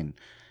campaign.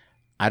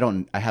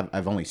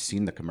 I've only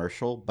seen the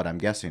commercial, but I'm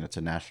guessing it's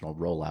a national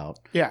rollout.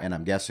 Yeah. And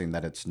I'm guessing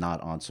that it's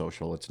not on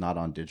social, it's not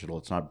on digital,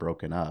 it's not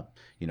broken up.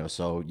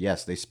 So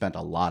yes, they spent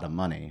a lot of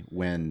money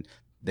when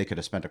they could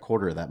have spent a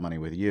quarter of that money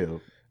with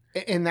you.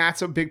 And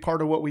that's a big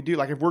part of what we do.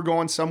 Like if we're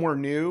going somewhere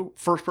new,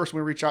 first person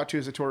we reach out to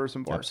is a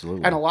tourism board.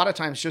 Absolutely. And a lot of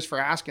times just for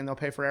asking, they'll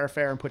pay for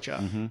airfare and put you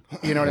up.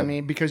 You know what I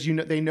mean? Because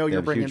they know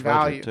you're bringing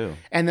value. Too.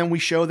 And then we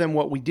show them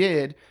what we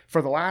did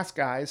for the last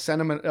guys,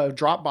 send them a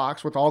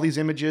Dropbox with all these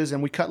images,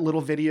 and we cut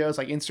little videos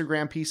like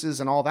Instagram pieces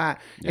and all that.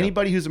 Yep.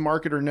 Anybody who's a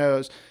marketer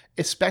knows,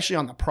 especially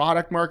on the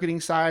product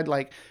marketing side,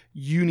 like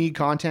you need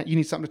content, you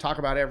need something to talk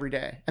about every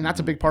day. And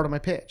that's a big part of my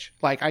pitch.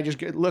 Like I just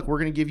look, we're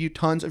going to give you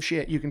tons of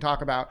shit you can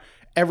talk about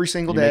every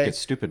single day. Make it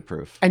stupid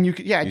proof. And you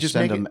just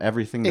send them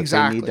everything that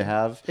they need to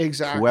have.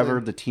 Exactly. Whoever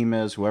the team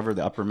is, whoever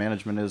the upper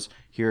management is,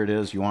 here it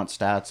is. You want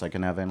stats, I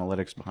can have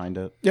analytics behind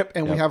it. Yep.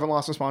 And we haven't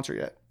lost a sponsor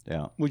yet.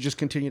 Yeah. We just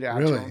continue to add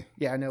really? to them.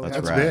 Yeah, no,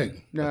 that's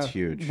big. No, that's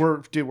huge.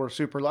 We're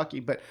super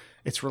lucky, but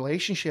it's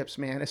relationships,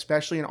 man,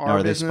 especially in our now,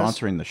 are business.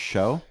 They sponsoring the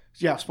show?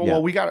 Yes.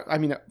 Well, we got,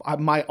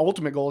 my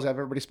ultimate goal is to have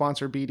everybody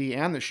sponsor BD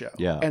and the show.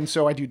 Yeah. And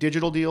so I do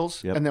digital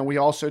deals, and then we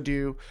also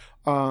do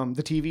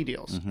the TV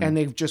deals, and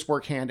they just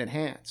work hand in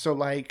hand. So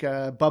like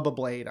Bubba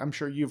Blade, I'm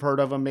sure you've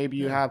heard of them. Maybe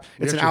you have.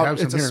 It's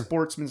it's a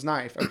sportsman's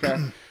knife. Okay.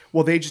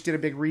 Well, they just did a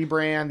big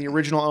rebrand. The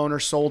original owner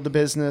sold the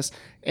business,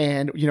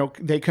 and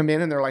they come in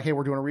and they're like, "Hey,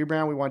 we're doing a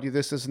rebrand. We want to do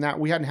this, and that."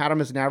 We hadn't had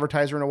them as an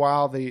advertiser in a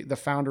while. The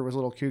founder was a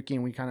little kooky,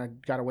 and we kind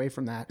of got away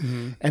from that.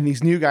 And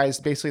these new guys,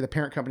 basically, the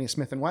parent company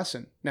Smith &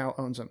 Wesson now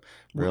owns them.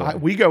 Really?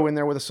 We go in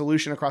there with a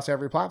solution across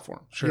every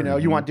platform. Sure.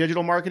 You want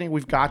digital marketing?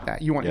 We've got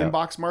that. You want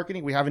inbox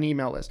marketing? We have an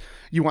email list.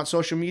 You want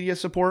social media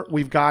support?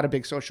 We've got a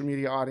big social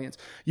media audience.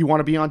 You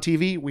want to be on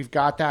TV? We've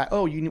got that.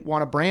 Oh, you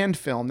want a brand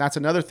film? That's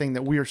another thing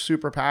that we are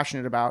super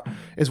passionate about.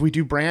 Is we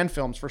do brand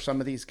films for some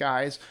of these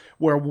guys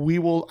where we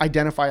will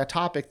identify a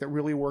topic that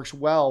really works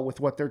well with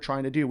what they're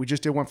trying to do. We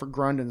just did one for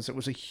Grundens. It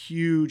was a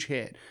huge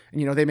hit.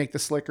 And they make the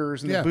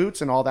slickers and the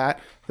boots and all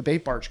that. The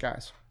bait barge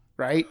guys,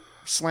 right?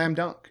 Slam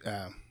dunk.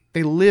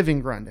 They live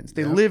in Grundens.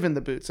 They live in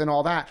the boots and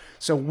all that.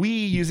 So we,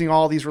 using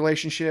all these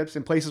relationships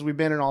and places we've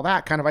been and all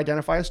that, kind of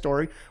identify a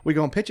story. We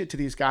go and pitch it to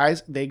these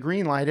guys. They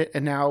green light it.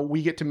 And now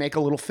we get to make a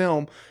little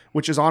film,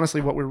 which is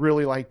honestly what we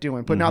really like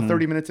doing. Putting out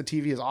 30 minutes of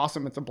TV is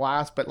awesome. It's a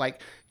blast. But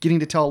like getting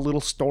to tell a little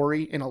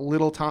story in a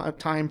little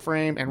time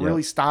frame and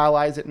really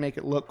stylize it and make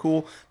it look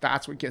cool,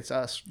 that's what gets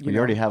us. You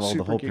already have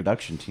the whole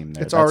production team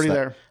there. It's already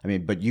there.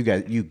 But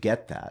you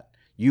get that.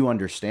 You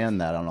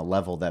understand that on a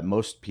level that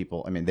most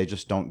people, they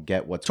just don't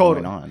get what's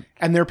going on.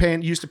 And they're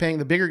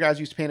the bigger guys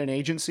used to pay an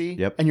agency.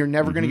 Yep. And you're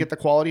never going to get the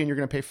quality, and you're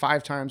going to pay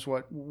 5 times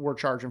what we're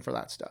charging for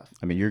that stuff.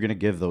 You're going to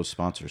give those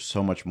sponsors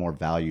so much more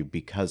value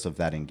because of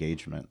that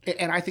engagement.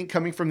 And I think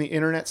coming from the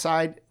internet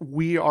side,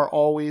 we are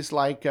always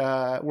like,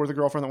 we're the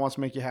girlfriend that wants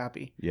to make you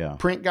happy. Yeah.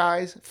 Print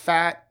guys,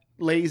 fat,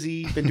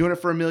 lazy, been doing it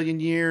for a million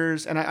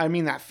years. And I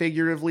mean that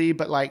figuratively,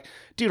 but like,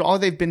 dude, all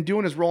they've been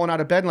doing is rolling out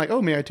of bed and like,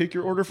 oh, may I take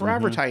your order for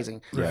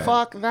advertising? Right.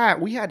 Fuck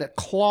that. We had to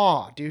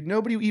claw, dude.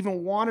 Nobody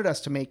even wanted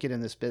us to make it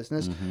in this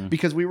business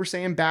because we were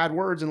saying bad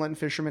words and letting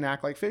fishermen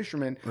act like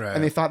fishermen. Right.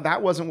 And they thought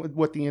that wasn't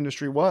what the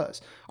industry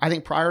was. I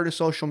think prior to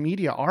social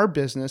media, our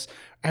business,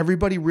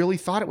 everybody really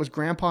thought it was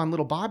Grandpa and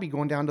little Bobby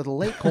going down to the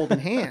lake holding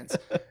hands.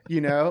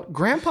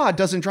 Grandpa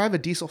doesn't drive a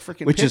diesel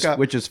freaking pickup.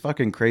 Which is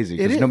fucking crazy.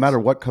 Because no matter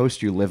what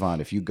coast you live on,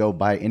 if you go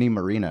by any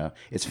marina,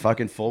 it's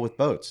fucking full with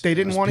boats. They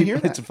didn't want to hear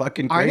that. It's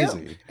fucking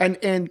crazy.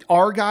 And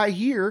our guy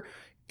here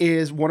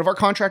is one of our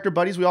contractor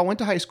buddies we all went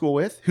to high school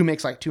with, who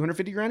makes like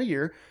 $250,000 a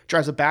year,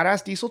 drives a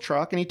badass diesel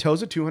truck, and he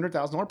tows a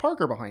 $200,000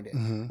 Parker behind it.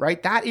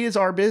 Right? That is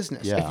our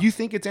business. Yeah. If you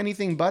think it's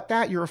anything but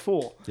that, you're a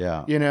fool.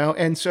 Yeah.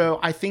 And so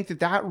I think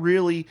that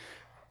really,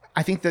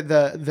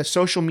 the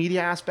social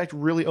media aspect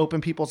really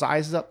opened people's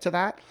eyes up to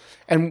that.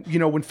 And,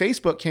 when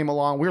Facebook came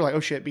along, we were like, oh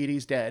shit,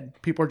 BD's dead.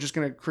 People are just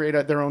going to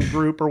create their own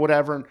group or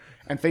whatever.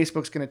 And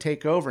Facebook's going to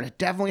take over. And it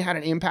definitely had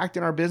an impact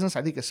in our business,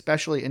 I think,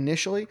 especially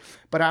initially.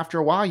 But after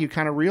a while, you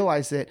kind of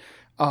realize that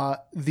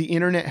the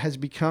internet has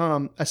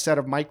become a set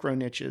of micro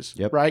niches,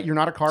 right? You're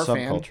not a car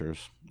fan.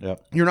 Subcultures.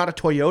 Yep. You're not a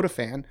Toyota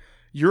fan.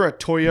 You're a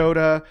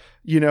Toyota,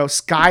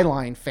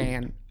 Skyline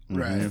fan.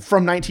 Right.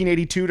 From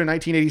 1982 to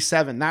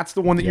 1987. That's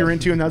the one that you're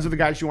into, and those are the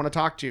guys you want to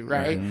talk to,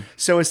 right?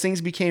 So as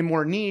things became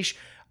more niche,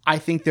 I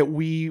think that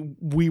we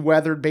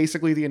weathered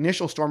basically the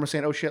initial storm of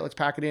saying, oh shit, let's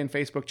pack it in.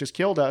 Facebook just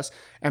killed us.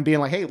 And being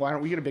like, hey, why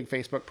don't we get a big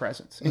Facebook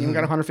presence? And you've got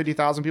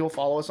 150,000 people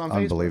follow us on Facebook.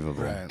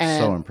 Unbelievable. Right.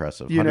 So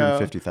impressive.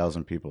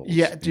 150,000 people.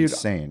 Yeah, dude.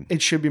 Insane.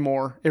 It should be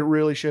more. It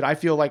really should. I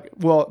feel like,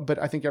 but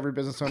I think every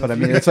business owner. But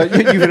it's like,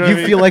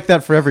 you feel like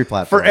that for every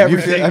platform. For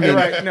everything. You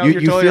right. No, you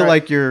totally feel right.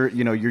 like your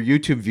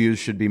YouTube views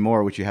should be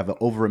more, which you have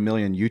over 1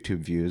 million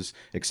YouTube views,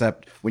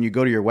 except when you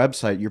go to your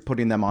website, you're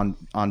putting them on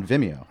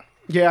Vimeo.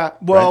 Yeah,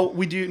 well,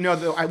 we do.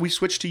 No, we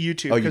switched to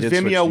YouTube because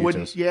Vimeo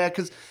wouldn't. Yeah,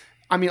 because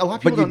I mean, a lot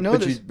of people don't know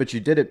this. But you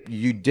did it.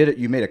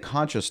 You made a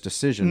conscious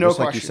decision, just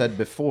like you said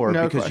before,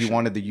 because you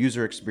wanted the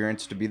user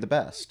experience to be the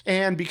best.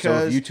 And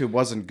because if YouTube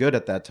wasn't good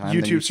at that time,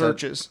 YouTube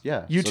searches.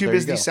 YouTube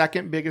is the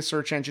second biggest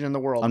search engine in the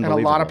world, and a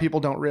lot of people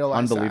don't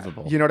realize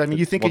Unbelievable. that. You know what I mean?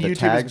 You think of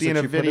YouTube as being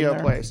a video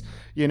place,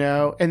 you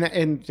know,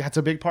 and that's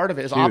a big part of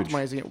it is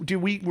optimizing it.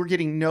 Dude, we're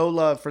getting no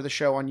love for the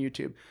show on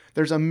YouTube.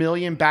 There's a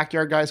million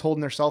backyard guys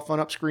holding their cell phone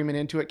up, screaming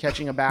into it,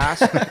 catching a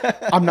bass.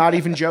 I'm not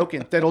even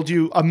joking. That'll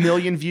do 1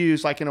 million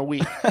views like in a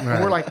week. Right.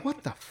 And we're like,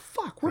 what the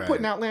fuck? We're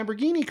putting out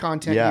Lamborghini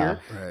content here,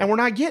 and we're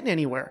not getting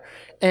anywhere.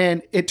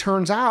 And it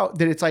turns out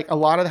that it's like a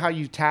lot of how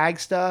you tag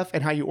stuff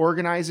and how you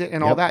organize it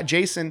and all that.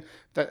 Jason,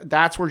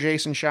 that's where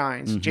Jason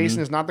shines.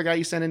 Jason is not the guy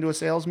you send into a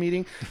sales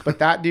meeting, but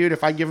that dude,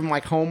 if I give him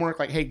like homework,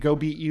 like, hey, go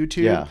beat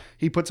YouTube,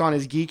 he puts on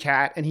his geek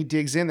hat and he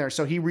digs in there.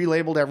 So he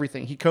relabeled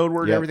everything. He code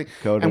worded everything.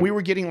 And we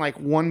were getting like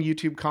 1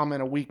 YouTube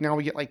comment a week. Now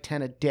we get like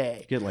 10 a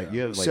day. You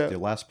have the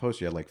last post,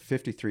 you had like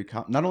 53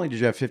 not only did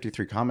you have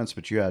 53 comments,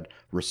 but you had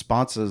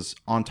responses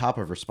on top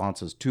of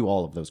responses to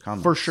all of those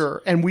comments. For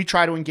sure. And we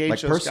try to engage like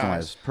those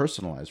personalized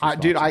responses.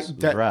 Dude,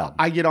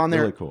 I get on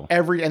there really cool.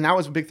 and that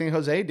was a big thing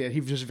Jose did.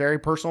 He was just very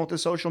personal with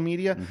his social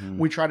media.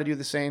 We try to do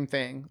the same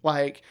thing.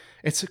 Like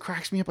it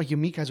cracks me up. Like you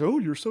meet guys, oh,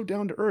 you're so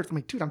down to earth. I'm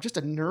like, dude, I'm just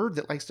a nerd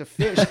that likes to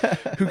fish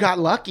who got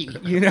lucky.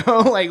 You know,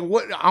 like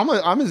what?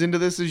 I'm as into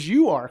this as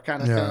you are,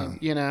 kind of thing.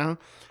 You know,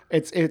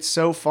 it's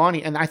so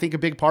funny, and I think a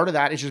big part of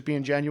that is just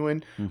being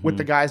genuine with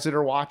the guys that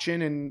are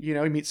watching. And you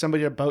know, you meet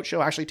somebody at a boat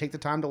show, actually take the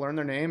time to learn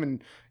their name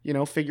and you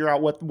know figure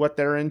out what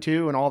they're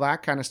into and all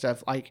that kind of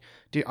stuff. Like,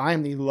 dude, I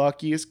am the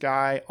luckiest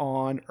guy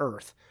on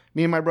earth.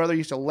 Me and my brother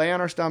used to lay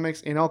on our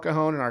stomachs in El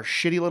Cajon in our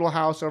shitty little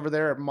house over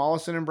there at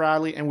Mollison and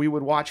Bradley, and we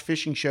would watch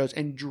fishing shows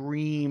and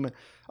dream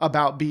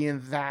about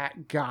being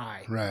that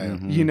guy.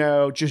 Right. You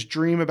know, just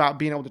dream about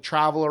being able to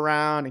travel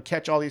around and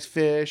catch all these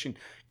fish and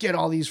get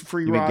all these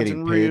free rods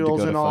and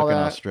reels and all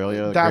that.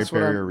 Australia, Great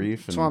Barrier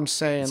Reef. That's what I'm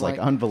saying. It's like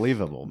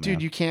unbelievable, man.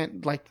 Dude, you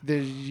can't knock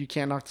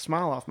the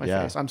smile off my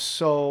face. I'm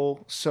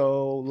so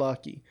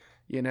lucky.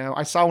 You know,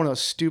 I saw one of those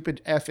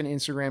stupid effing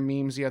Instagram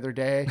memes the other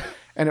day,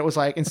 and it was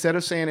like, instead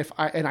of saying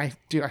I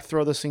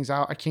throw those things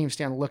out. I can't even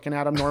stand looking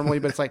at them normally,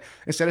 but it's like,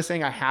 instead of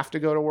saying I have to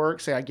go to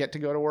work, say I get to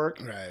go to work.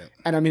 Right.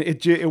 And I mean,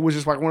 it was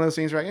just like one of those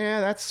things where,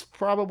 that's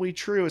probably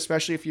true,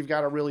 especially if you've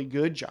got a really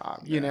good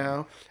job, you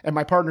know? And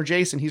my partner,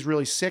 Jason, he's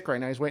really sick right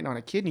now. He's waiting on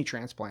a kidney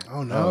transplant.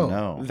 Oh,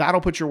 no.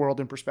 That'll put your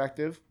world in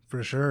perspective.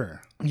 For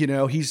sure. You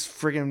know, he's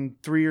friggin'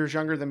 3 years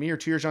younger than me or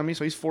 2 years younger than me.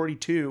 So he's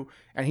 42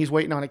 and he's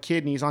waiting on a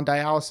kidney. He's on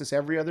dialysis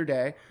every other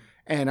day.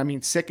 And I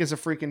mean, sick as a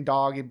freaking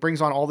dog. It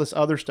brings on all this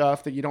other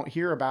stuff that you don't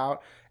hear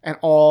about. And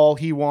all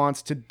he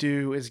wants to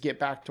do is get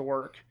back to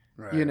work,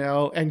 you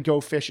know, and go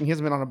fishing. He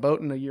hasn't been on a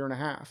boat in 1.5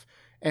 years.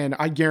 And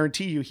I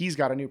guarantee you, he's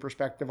got a new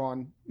perspective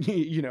on,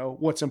 you know,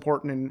 what's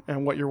important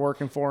and what you're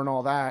working for and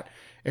all that.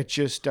 It's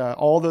just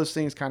all those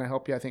things kind of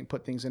help you, I think,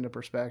 put things into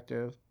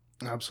perspective.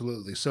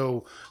 Absolutely.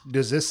 So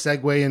does this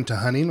segue into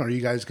hunting? Are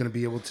you guys going to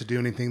be able to do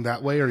anything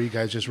that way? Or are you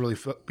guys just really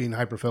being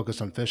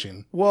hyper-focused on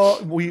fishing?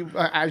 Well, we,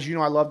 as you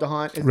know, I love to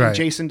hunt.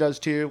 Jason does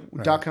too.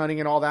 Duck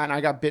hunting and all that. And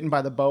I got bitten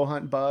by the bow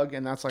hunt bug.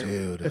 And that's like,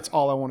 it's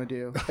all I want to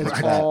do.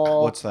 It's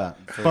all. What's that?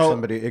 For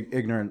somebody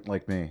ignorant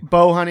like me.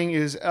 Bow hunting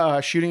is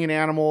shooting an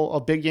animal,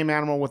 a big game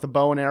animal with a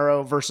bow and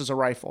arrow versus a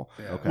rifle.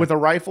 Yeah. Okay. With a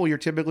rifle, you're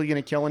typically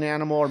going to kill an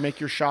animal or make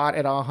your shot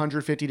at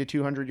 150 to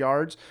 200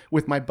 yards.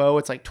 With my bow,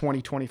 it's like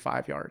 20,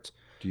 25 yards.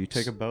 Do you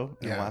take a bow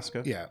in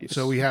Alaska? Yeah.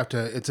 So we have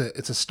to, it's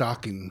a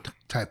stalking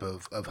type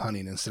of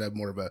hunting instead of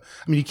more of a,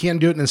 I mean, you can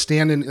do it in a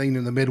stand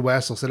in the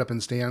Midwest, they'll set up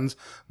in stands,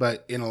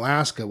 but in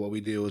Alaska, what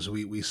we do is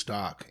we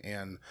stalk,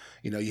 and,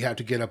 you know, you have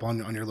to get up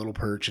on your little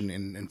perch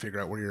and figure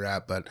out where you're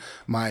at. But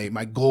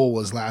my goal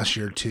was last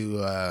year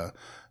to,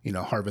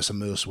 harvest a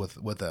moose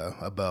with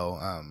a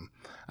bow.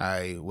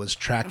 I was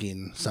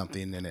tracking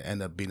something and it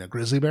ended up being a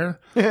grizzly bear.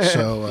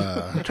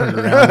 So I turned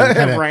around and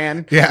kinda,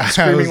 ran,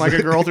 screaming like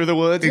a girl through the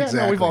woods. Exactly.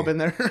 Yeah, no, we've all been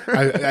there.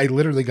 I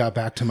literally got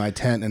back to my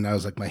tent and I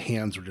was like, my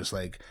hands were just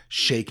like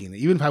shaking.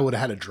 Even if I would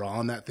have had a draw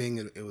on that thing,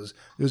 it was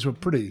a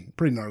pretty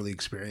gnarly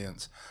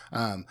experience.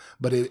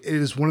 But it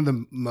is one of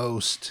the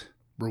most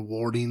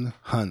rewarding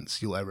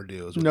hunts you'll ever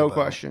do. No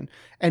question.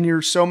 And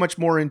you're so much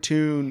more in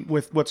tune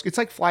with it's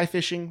like fly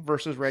fishing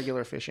versus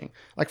regular fishing.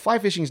 Like fly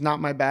fishing is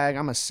not my bag.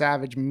 I'm a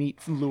savage meat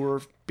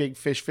lure, big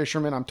fish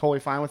fisherman. I'm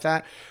totally fine with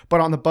that.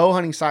 But on the bow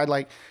hunting side,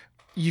 like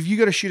if you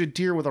go to shoot a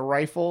deer with a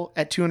rifle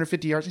at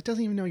 250 yards, it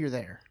doesn't even know you're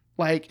there.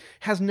 Like,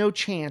 has no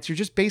chance. You're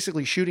just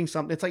basically shooting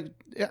something. It's like,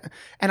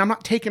 and I'm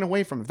not taking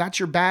away from it. If that's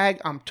your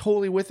bag, I'm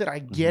totally with it. I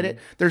get it.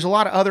 There's a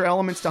lot of other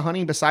elements to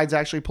hunting besides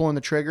actually pulling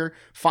the trigger,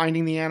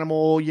 finding the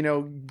animal,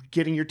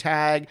 getting your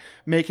tag,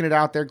 making it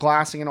out there,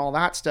 glassing and all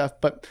that stuff.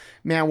 But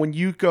man, when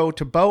you go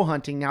to bow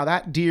hunting, now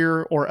that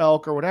deer or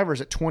elk or whatever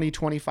is at 20,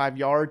 25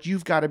 yards,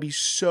 you've got to be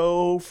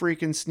so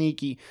freaking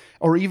sneaky.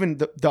 Or even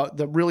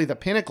the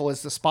pinnacle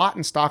is the spot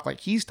and stock like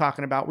he's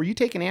talking about, where you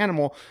take an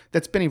animal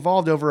that's been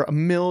evolved over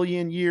 1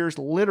 million years,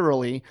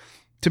 literally,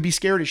 to be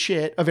scared as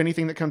shit of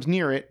anything that comes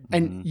near it.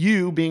 And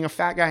you, being a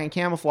fat guy in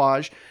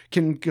camouflage,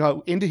 can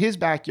go into his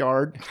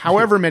backyard,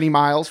 however many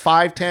miles,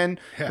 5, 10.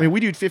 Yeah. I mean, we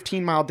do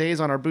 15-mile days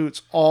on our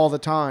boots all the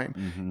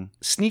time.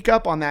 Sneak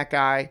up on that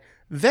guy.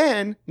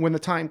 Then, when the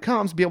time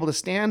comes, be able to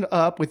stand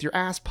up with your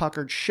ass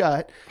puckered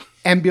shut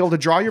and be able to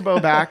draw your bow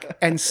back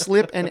and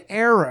slip an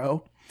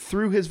arrow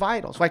through his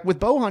vitals. Like with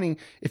bow hunting,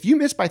 if you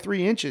miss by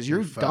 3 inches,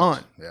 you're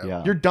done.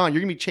 Yeah. You're done.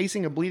 You're going to be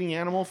chasing a bleeding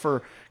animal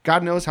for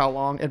God knows how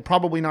long and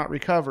probably not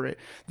recover it.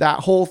 That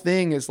whole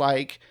thing is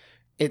like,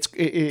 it's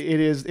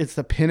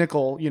the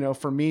pinnacle, you know,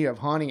 for me of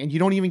hunting. And you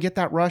don't even get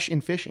that rush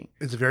in fishing.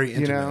 It's very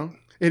intimate. You know,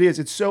 it is.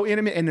 It's so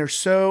intimate, and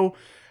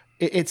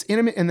it's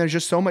intimate, and there's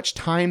just so much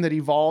time that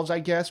evolves, I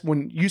guess.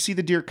 When you see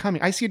the deer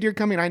coming, I see a deer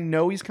coming, I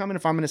know he's coming.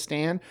 If I'm going to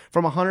stand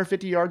from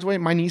 150 yards away,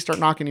 my knees start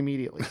knocking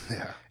immediately.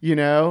 Yeah. You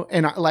know?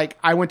 And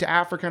I went to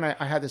Africa, and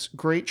I had this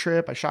great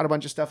trip. I shot a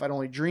bunch of stuff I'd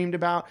only dreamed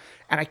about.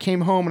 And I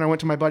came home, and I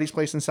went to my buddy's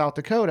place in South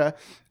Dakota,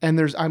 and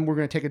we're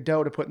going to take a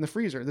doe to put in the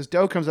freezer. This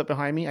doe comes up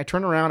behind me. I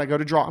turn around, I go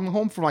to draw. I'm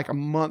home for like a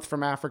month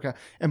from Africa,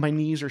 and my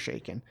knees are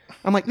shaking.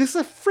 I'm like, this is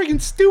a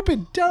freaking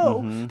stupid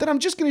doe that I'm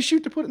just going to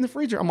shoot to put in the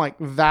freezer. I'm like,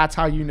 that's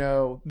how you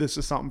know this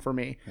is something for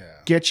me. Yeah.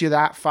 Get you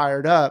that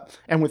fired up.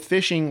 And with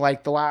fishing,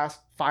 like the last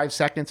 5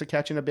 seconds of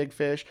catching a big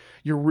fish,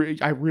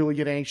 I really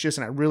get anxious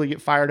and I really get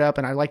fired up,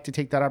 and I like to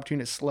take that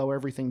opportunity to slow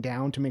everything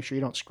down to make sure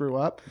you don't screw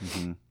up.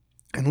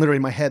 And literally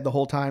in my head the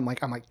whole time,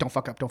 like, I'm like, don't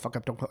fuck up.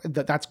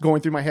 That's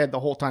going through my head the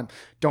whole time.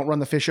 Don't run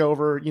the fish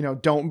over, you know,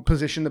 don't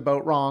position the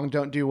boat wrong,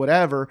 don't do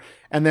whatever.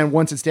 And then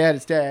once it's dead,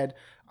 it's dead.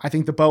 I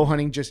think the bow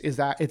hunting just it's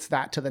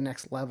that to the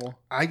next level.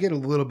 I get a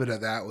little bit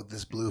of that with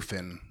this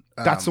bluefin.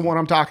 That's the one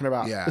I'm talking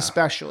about,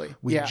 especially.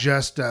 We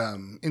just,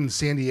 in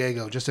San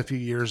Diego, just a few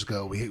years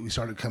ago, we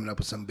started coming up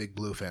with some big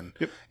bluefin.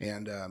 Yep.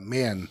 And,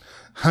 man,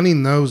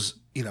 hunting those,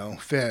 you know,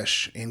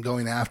 fish and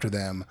going after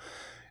them,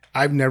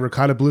 I've never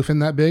caught a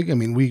bluefin that big. I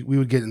mean, we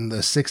would get in the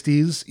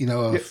 60s, you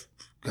know,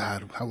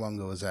 God, how long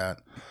ago was that?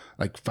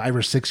 Like 5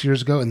 or 6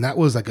 years ago. And that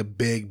was like a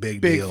big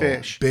deal.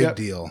 Fish. Big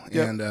deal.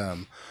 Yep.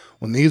 And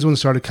when these ones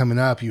started coming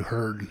up, you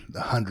heard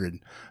 100,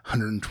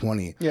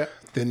 120. Yeah.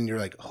 Then you're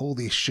like,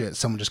 holy shit,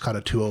 someone just caught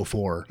a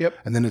 204. Yep.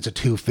 And then it's a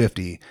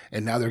 250.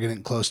 And now they're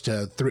getting close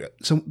to 3.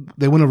 So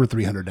they went over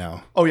 300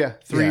 now. Oh, yeah.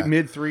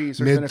 Mid threes.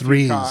 Mid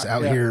threes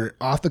out here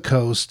off the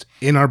coast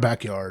in our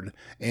backyard.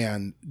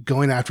 And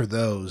going after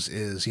those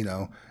is, you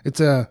know,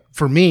 it's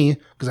for me,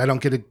 because I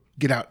don't get to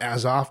get out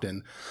as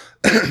often,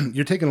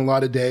 you're taking a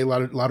lot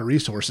of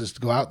resources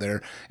to go out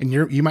there, and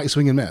you might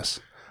swing and miss.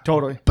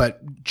 Totally.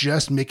 But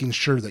just making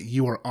sure that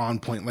you are on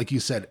point. Like you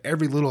said,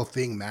 every little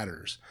thing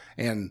matters.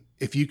 And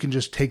if you can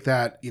just take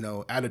that, you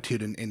know,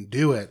 attitude and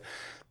do it,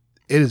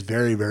 it is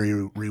very, very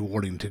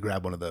rewarding to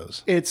grab one of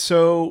those. It's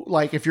so,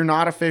 like, if you're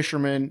not a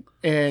fisherman,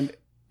 and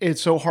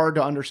it's so hard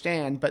to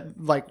understand, but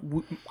like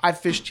I've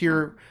fished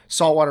here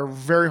saltwater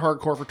very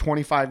hardcore for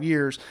 25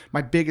 years.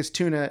 My biggest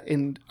tuna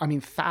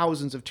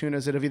thousands of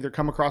tunas that have either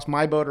come across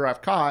my boat or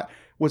I've caught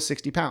was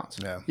 60 pounds.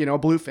 Yeah. You know, a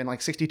bluefin,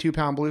 like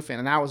 62-pound bluefin.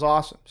 And that was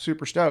awesome.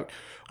 Super stoked.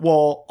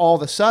 Well, all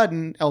of a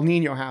sudden, El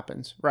Nino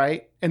happens,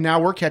 right? And now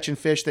we're catching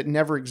fish that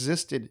never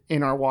existed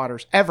in our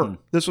waters, ever.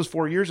 This was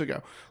 4 years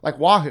ago. Like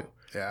wahoo.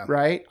 Yeah.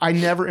 Right? I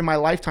never in my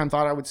lifetime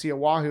thought I would see a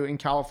wahoo in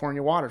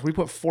California waters. We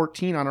put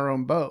 14 on our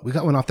own boat. We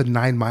got one off the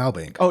 9 Mile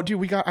bank. Oh,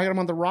 dude, I got them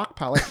on the rock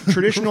pile. Like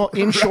traditional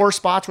inshore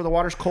spots where the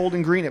water's cold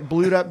and green. It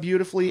blued up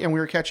beautifully, and we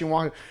were catching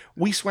wahoo.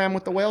 We swam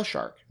with the whale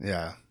shark.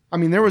 Yeah. I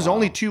mean, there was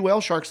only 2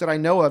 whale sharks that I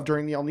know of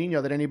during the El Nino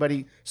that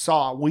anybody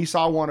saw. We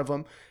saw one of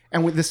them.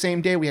 And with the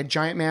same day, we had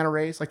giant manta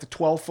rays, like the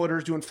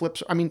 12-footers doing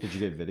flips. I mean, did you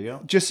get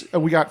video? Just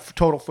we got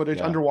total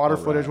footage, underwater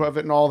footage of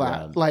it, and all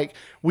that. Rad. Like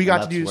we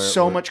got to do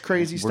so much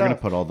crazy stuff. We're gonna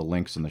put all the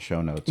links in the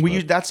show notes. We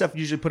use that stuff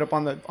usually put up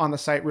on the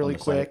site really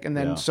quick, and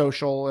then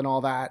social and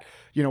all that.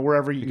 You know,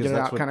 wherever you get it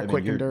out, kind of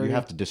quick and dirty. You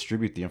have to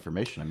distribute the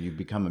information. I mean, you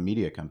become a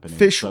media company.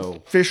 Fish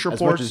reports.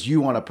 As much as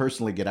you want to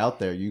personally get out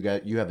there, you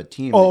have a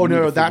team. Oh that you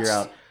no, need to figure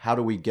out how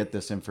do we get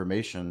this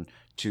information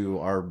to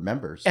our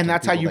members. And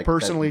that's how you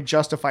personally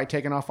justify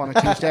taking off on a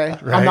Tuesday.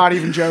 Right? I'm not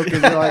even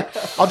joking. You're like,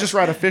 I'll just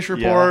write a fish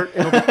report.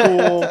 It'll be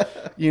cool.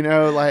 You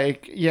know,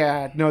 like,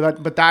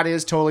 but that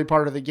is totally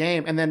part of the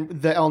game. And then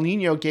the El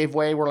Nino gave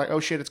way. We're like, oh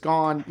shit, it's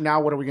gone.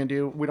 Now what are we going to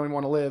do? We don't even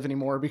want to live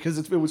anymore because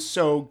it was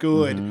so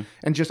good.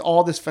 And just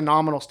all this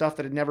phenomenal stuff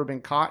that had never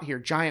been caught here.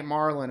 Giant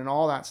marlin and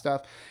all that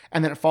stuff.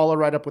 And then it followed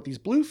right up with these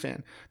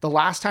bluefin. The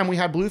last time we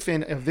had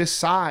bluefin of this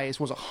size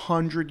was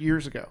 100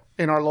 years ago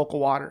in our local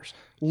waters.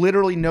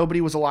 Literally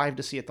nobody was alive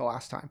to see it the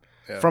last time.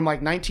 Yeah. From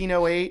like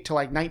 1908 to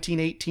like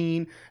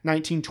 1918,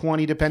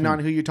 1920, depending on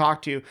who you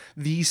talk to,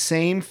 these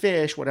same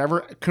fish,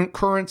 whatever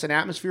currents and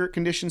atmospheric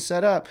conditions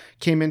set up,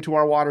 came into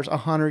our waters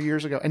 100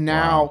 years ago. And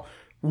now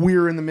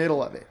we're in the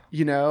middle of it,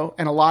 you know?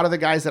 And a lot of the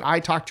guys that I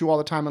talk to all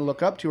the time and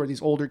look up to are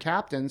these older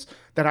captains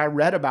that I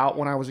read about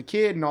when I was a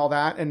kid and all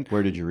that. And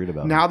where did you read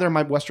about now them? they're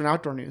my Western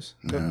Outdoor News,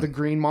 the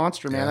Green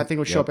Monster, man. That thing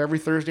would show up every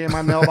Thursday in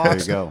my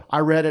mailbox. There you go. I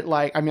read it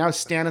I was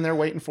standing there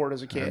waiting for it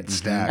as a kid.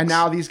 Stacks. And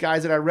now these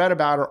guys that I read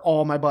about are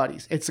all my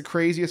buddies. It's the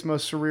craziest,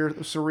 most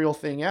surreal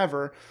thing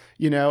ever,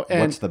 you know?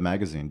 And What's the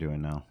magazine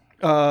doing now?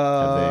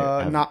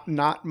 not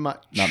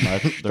much. Not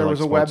much. There was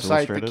a Sports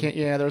website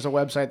Illustrated? there was a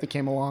website that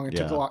came along and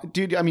took a lot.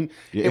 Dude, I mean,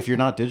 If you're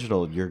not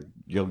digital,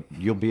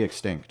 you'll be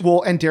extinct.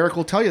 well, and Derek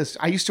will tell you this.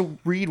 I used to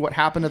read what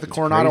happened at the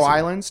Coronado crazy.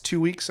 Islands 2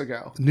 weeks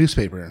ago.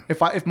 Newspaper.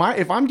 If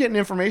I'm getting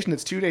information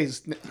that's 2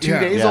 days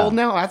Yeah. old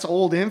now, that's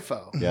old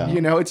info. Yeah.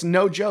 You know, it's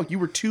no joke. You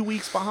were 2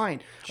 weeks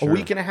behind, Sure. a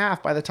week and a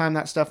half by the time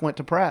that stuff went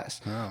to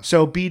press.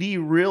 So BD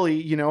really,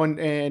 you know,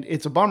 and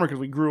it's a bummer because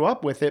we grew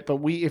up with it. But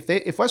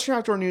if Western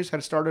Outdoor News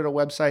had started a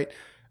website,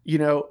 you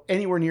know,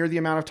 anywhere near the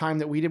amount of time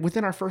that we did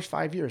within our first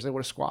 5 years, they would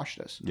have squashed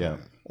us. Yeah.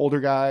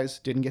 Older guys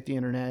didn't get the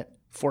internet.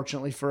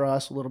 Fortunately for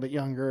us, a little bit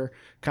younger,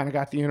 kind of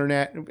got the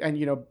internet, and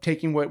you know,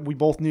 taking what we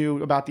both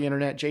knew about the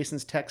internet,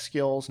 Jason's tech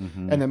skills,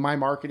 and then my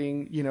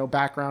marketing, you know,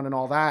 background and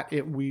all that.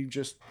 We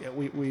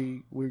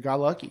got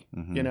lucky,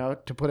 you know,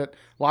 to put it.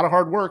 A lot of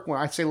hard work. When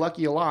I say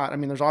lucky, a lot. I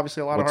mean, there's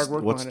obviously a lot of hard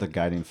work. What's behind the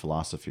guiding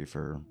philosophy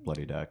for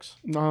Bloody Decks?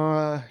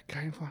 I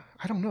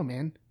don't know,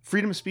 man.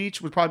 Freedom of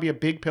speech would probably be a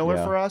big pillar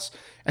Yeah. for us,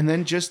 and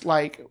then just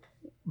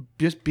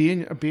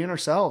being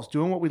ourselves,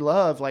 doing what we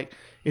love. Like,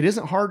 it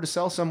isn't hard to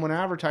sell someone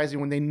advertising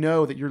when they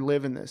know that you're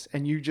living this,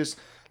 and you just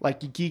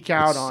you geek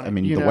out on it. I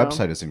mean, you the know?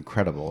 website is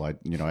incredible.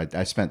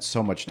 I spent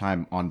so much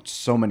time on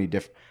so many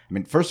different. I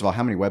mean, first of all,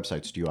 how many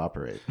websites do you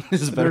operate?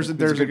 This is There's a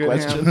good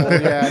handful,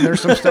 yeah. And there's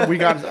some stuff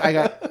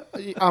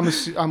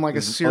I'm like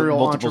a serial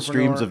multiple entrepreneur.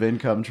 streams of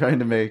income trying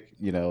to make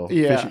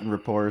fishing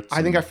reports.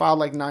 I think I filed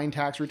like 9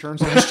 tax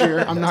returns last year.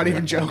 I'm not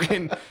even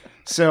joking.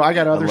 So I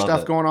got other love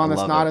stuff it. going on I that's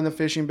love not it. in the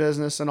fishing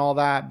business and all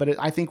that. But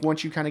I think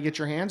once you kind of get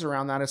your hands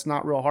around that, it's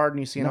not real hard, and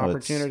you see an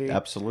opportunity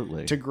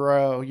absolutely to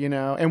grow. You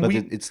know, and But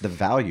it's the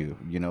value.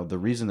 You know, the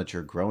reason that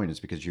you're growing is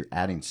because you're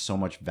adding so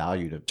much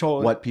value to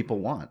Totally. what people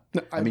want.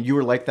 I mean, you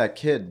were like that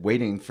kid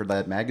waiting for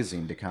that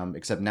magazine to come,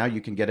 except now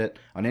you can get it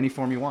on any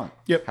form you want.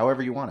 Yep.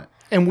 However you want it.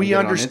 And we I get it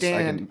on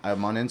understand-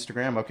 I'm on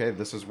Instagram. Okay,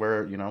 this is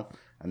where,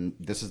 and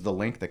this is the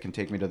link that can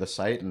take me to the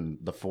site and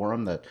the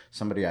forum that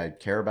somebody I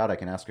care about, I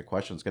can ask a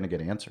question, it's going to get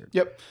answered.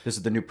 Yep. This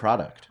is the new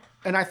product.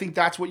 And I think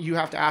that's what you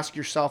have to ask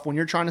yourself when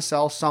you're trying to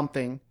sell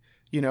something.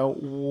 You know,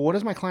 what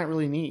does my client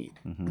really need?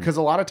 Because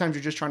a lot of times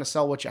you're just trying to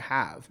sell what you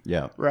have.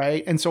 Yeah.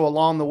 Right. And so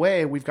along the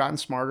way, we've gotten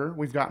smarter.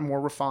 We've gotten more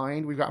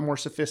refined. We've gotten more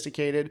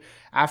sophisticated.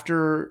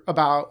 After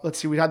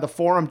we had the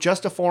forum,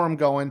 just a forum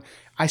going.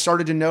 I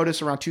started to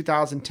notice around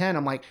 2010,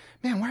 I'm like,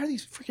 man, why are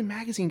these freaking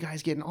magazine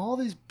guys getting all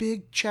these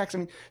big checks? I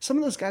mean, some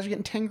of those guys are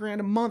getting 10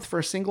 grand a month for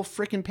a single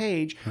freaking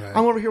page. Right.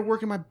 I'm over here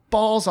working my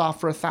balls off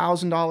for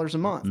 $1,000 a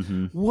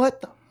month.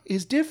 What the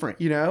is different,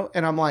 you know?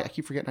 And I'm like, I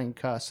keep forgetting I can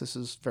cuss. This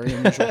is very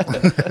unusual.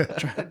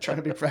 trying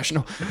to be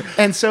professional.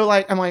 And so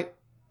I'm like,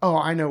 oh,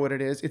 I know what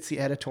it is. It's the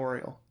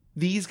editorial.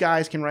 These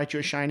guys can write you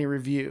a shiny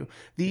review.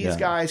 These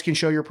guys can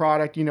show your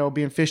product, you know,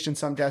 being fished in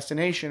some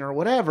destination or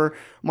whatever.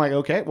 I'm like,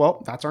 okay,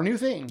 well, that's our new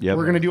thing. Yep.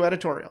 We're going to do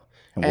editorial.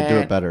 And we'll do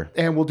it better.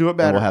 And we'll do it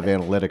better. And we'll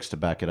have analytics to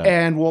back it up.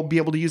 And we'll be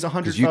able to use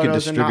 100 Because you can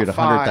photos and not distribute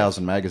 5.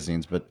 100,000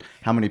 magazines, but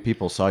how many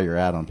people saw your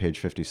ad on page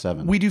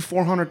 57? We do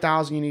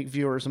 400,000 unique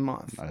viewers a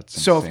month.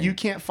 That's so if insane. you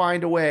can't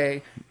find a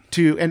way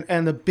to,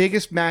 and the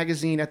biggest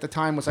magazine at the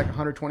time was like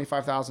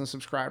 125,000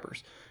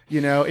 subscribers. You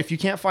know, if you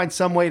can't find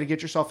some way to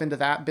get yourself into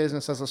that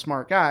business as a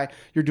smart guy,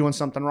 you're doing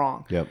something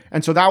wrong. Yep.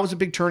 And so that was a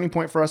big turning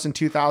point for us in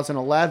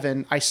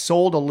 2011. I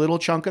sold a little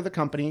chunk of the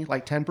company,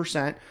 like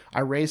 10%.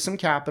 I raised some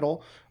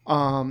capital.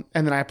 And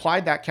then I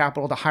applied that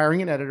capital to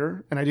hiring an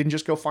editor, and I didn't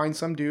just go find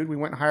some dude. We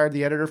went and hired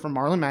the editor from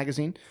Marlin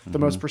Magazine, the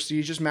most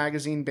prestigious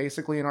magazine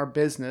basically in our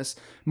business.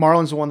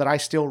 Marlin's the one that I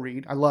still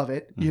read. I love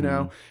it, you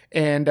know,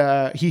 and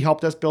he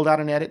helped us build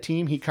out an edit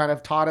team. He kind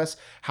of taught us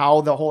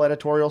how the whole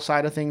editorial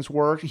side of things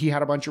worked. He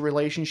had a bunch of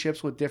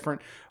relationships with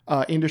different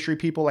industry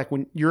people. Like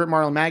when you're at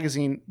Marlin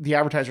Magazine, the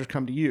advertisers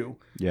come to you.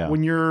 Yeah.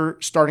 When you're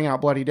starting out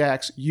Bloody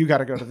Decks, you got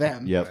to go to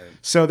them. Yep.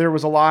 So there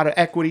was a lot of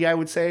equity, I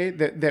would say,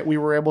 that we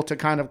were able to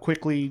kind of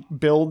quickly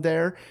build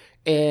there.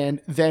 And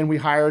then we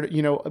hired,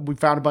 you know, we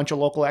found a bunch of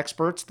local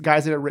experts,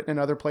 guys that had written in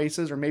other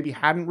places or maybe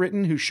hadn't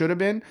written who should have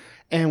been.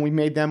 And we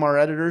made them our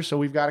editors. So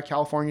we've got a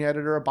California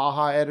editor, a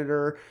Baja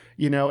editor,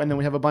 you know, and then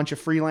we have a bunch of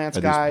freelance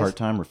Are guys. these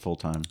part-time or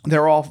full-time?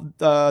 They're all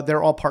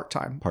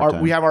part-time.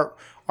 Part-time. We have our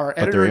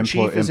editor in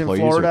chief is in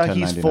employees or Florida.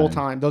 He's 1099? full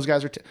time. Those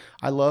guys are.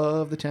 I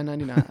love the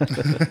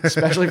 1099,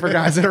 especially for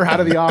guys that are out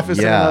of the office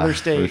in Yeah, another for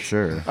state.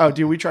 sure. Oh,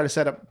 dude, we tried to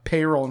set up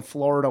payroll in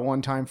Florida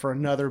one time for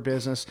another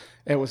business.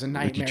 It was a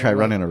nightmare. You try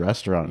running a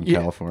restaurant in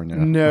California.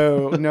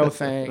 No,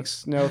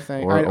 thanks. No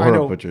thanks. Or I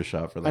know a butcher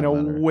shop for that I know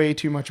matter. way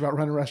too much about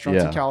running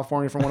restaurants in Yeah.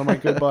 California from one of my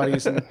good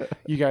buddies, and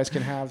you guys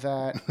can have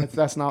that.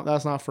 That's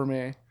not for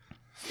me.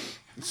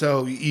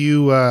 So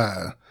you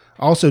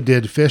also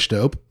did Fish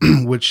Dope,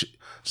 which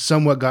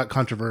somewhat got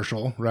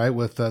controversial, right,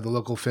 with the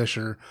local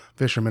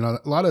fishermen. A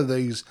lot of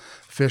these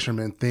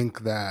fishermen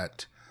think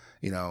that,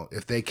 you know,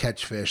 if they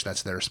catch fish,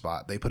 that's their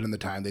spot. They put in the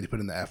time, they put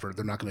in the effort.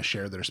 They're not going to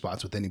share their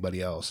spots with anybody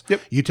else.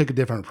 Yep. You took a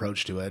different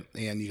approach to it,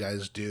 and you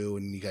guys do,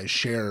 and you guys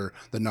share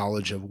the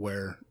knowledge of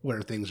where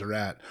things are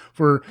at.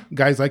 For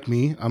guys like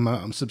me, I'm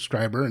a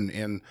subscriber,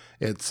 and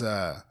it's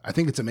I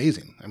think it's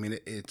amazing. I mean,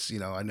 it's, you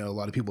know, I know a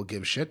lot of people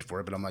give shit for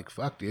it, but I'm like,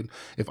 fuck, dude.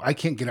 If I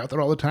can't get out there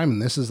all the time, and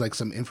this is like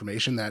some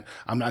information that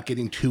I'm not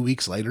getting 2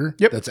 weeks later,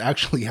 yep, that's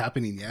actually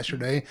happening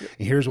yesterday. Yep.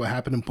 And here's what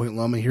happened in Point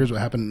Loma. Here's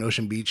what happened in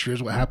Ocean Beach.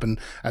 Here's what happened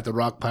at the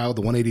Rock Pile,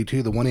 the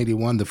 182, the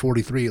 181, the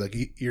 43. Like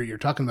you're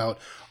talking about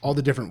all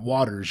the different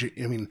waters.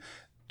 I mean,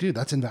 dude,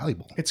 that's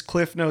invaluable. It's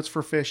cliff notes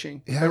for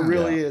fishing. Yeah, it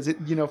really is. It,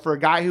 you know, for a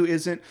guy who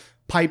isn't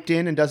piped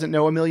in and doesn't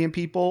know a million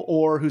people,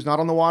 or who's not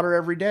on the water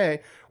every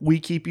day, we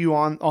keep you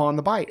on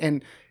the bite.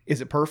 And is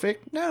it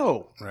perfect?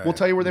 No. Right. We'll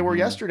tell you where they were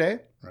yesterday.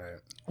 Right.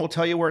 We'll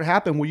tell you where it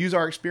happened. We'll use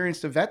our experience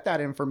to vet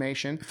that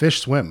information. Fish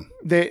swim.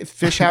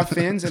 Fish have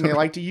fins and they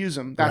like to use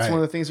them. That's one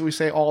of the things that we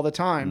say all the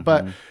time. Mm-hmm.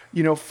 But,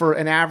 you know, for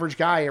an average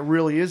guy, it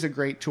really is a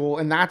great tool.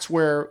 And that's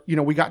where, you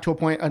know, we got to a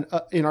point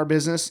in our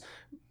business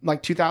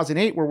like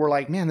 2008 where we're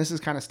like, man, this is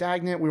kind of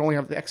stagnant. We only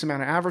have the X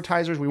amount of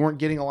advertisers. We weren't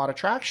getting a lot of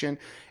traction.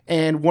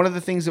 And one of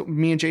the things that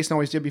me and Jason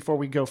always did before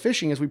we go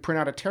fishing is we print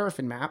out a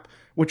Terrafin map,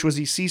 which was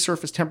the sea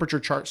surface temperature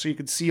chart. So you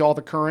could see all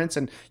the currents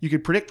and you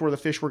could predict where the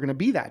fish were going to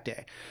be that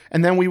day.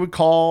 And then we would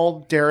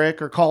call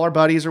Derek or call our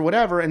buddies or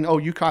whatever. And, oh,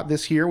 you caught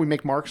this here. We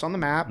make marks on the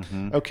map.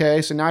 Mm-hmm.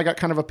 Okay. So now I got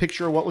kind of a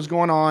picture of what was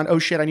going on. Oh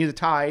shit, I need the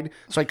tide.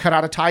 So I cut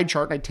out a tide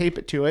chart and I tape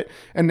it to it.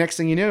 And next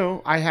thing you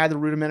knew, I had the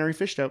rudimentary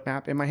fish dope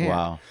map in my hand.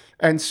 Wow.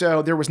 And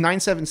so there was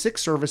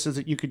 976 services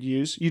that you could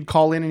use. You'd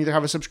call in and either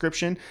have a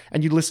subscription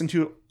and you'd listen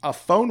to a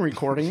phone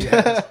recording.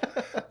 Yeah,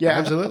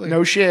 absolutely.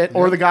 No shit.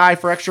 Or the guy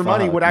for extra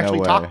money would actually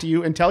talk to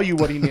you and tell you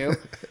what he knew.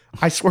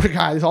 I swear to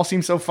God, this all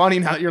seems so funny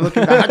now that you're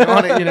looking back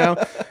on it, you know?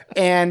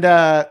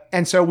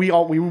 And so we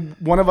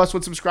one of us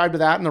would subscribe to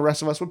that and the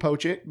rest of us would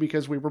poach it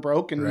because we were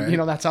broke and, you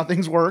know, that's how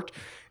things worked.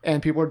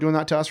 And people are doing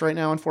that to us right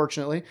now,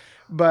 unfortunately.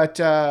 But,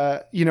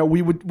 you know,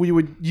 we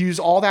would use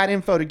all that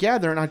info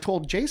together. And I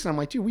told Jason, I'm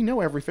like, dude, we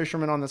know every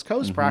fisherman on this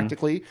coast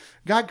practically,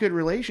 got good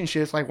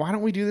relationships. Like, why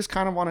don't we do this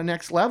kind of on a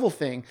next level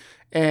thing?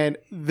 And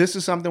this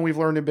is something we've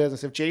learned in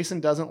business. If Jason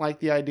doesn't like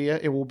the idea,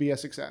 it will be a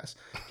success.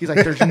 He's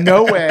like, there's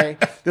no way.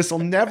 This will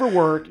never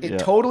work. It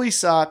totally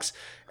sucks.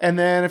 And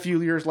then a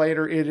few years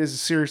later, it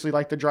is seriously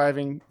like the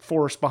driving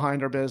force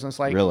behind our business.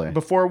 Like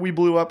before we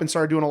blew up and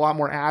started doing a lot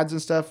more ads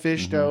and stuff,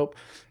 Fish Dope,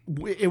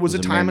 it was a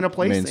time and a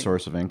place main thing.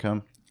 Source of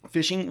income.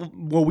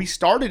 Fishing, well, we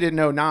started in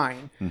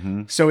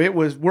 2009. So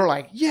we're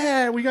like,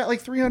 yeah, we got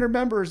like 300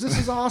 members. This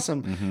is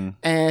awesome.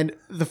 And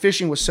the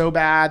fishing was so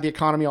bad, the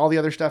economy, all the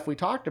other stuff we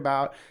talked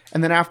about.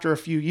 And then after a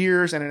few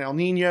years and an El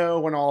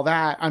Nino and all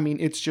that, I mean,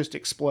 it's just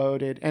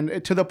exploded.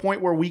 And to the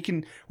point where we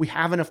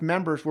have enough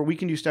members where we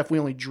can do stuff we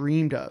only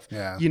dreamed of.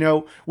 Yeah. You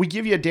know, we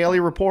give you a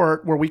daily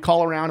report where we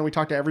call around and we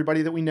talk to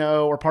everybody that we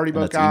know or party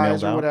boat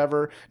guys or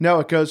whatever. No,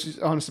 it goes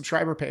on a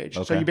subscriber page.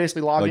 Okay. So you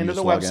basically log into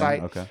the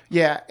website. Okay.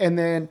 Yeah. And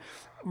then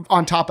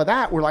on top of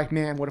that, we're like,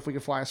 man, what if we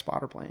could fly a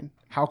spotter plane?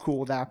 How cool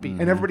would that be?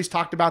 And everybody's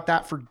talked about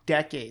that for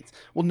decades.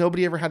 Well,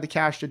 nobody ever had the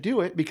cash to do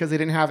it because they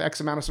didn't have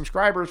X amount of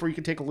subscribers where you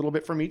could take a little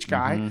bit from each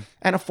guy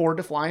and afford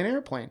to fly an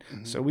airplane.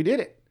 So we did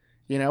it.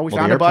 You know, we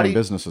found a buddy. The airplane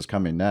business is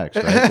coming next,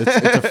 right?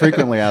 It's a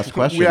frequently asked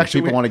question.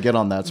 People want to get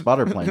on that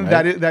spotter plane,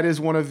 right? That is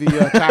one of the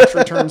tax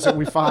returns that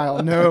we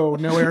file. No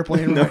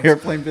airplane. No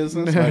airplane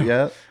business, not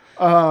yet.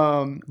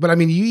 But I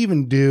mean, you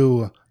even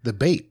do the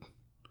bait.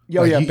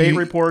 Bait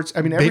reports.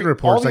 I mean, bait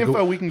reports, all the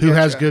info we can get. Who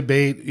has good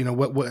bait? You know,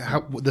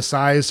 what the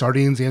size,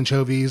 sardines,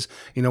 anchovies,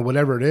 you know,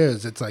 whatever it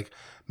is. It's like,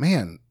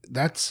 man,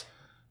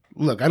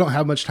 look, I don't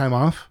have much time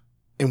off.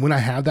 And when I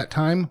have that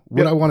time,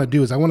 what I want to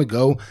do is I want to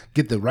go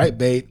get the right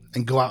bait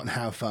and go out and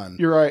have fun.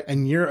 You're right.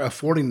 And you're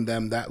affording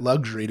them that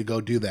luxury to go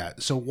do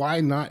that. So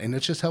why not? And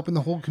it's just helping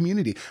the whole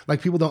community.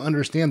 Like, people don't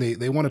understand.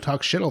 They want to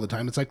talk shit all the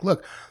time. It's like,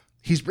 look,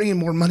 he's bringing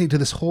more money to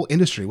this whole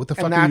industry. What the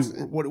fuck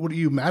what are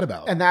you mad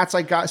about? And that's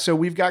like, so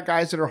we've got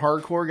guys that are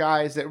hardcore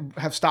guys that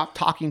have stopped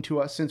talking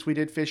to us since we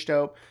did Fish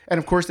Dope. And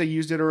of course they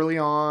used it early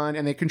on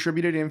and they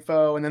contributed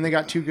info and then they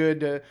got too good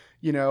to,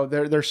 you know,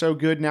 they're so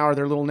good now or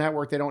their little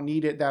network, they don't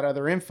need that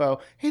other info.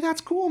 Hey,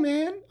 that's cool,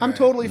 man. I'm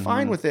totally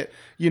fine with it.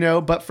 You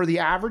know, but for the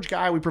average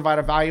guy, we provide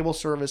a valuable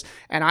service.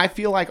 And I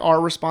feel like our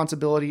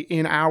responsibility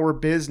in our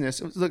business,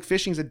 look,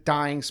 fishing's a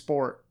dying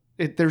sport.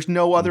 There's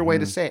no other way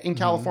to say it. In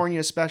California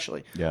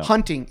especially. Yeah.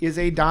 Hunting is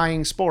a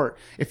dying sport.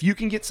 If you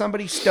can get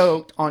somebody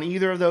stoked on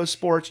either of those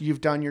sports,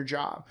 you've done your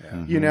job.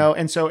 Yeah. You know,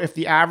 and so if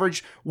the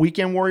average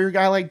weekend warrior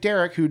guy like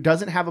Derek, who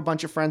doesn't have a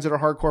bunch of friends that are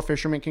hardcore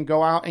fishermen, can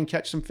go out and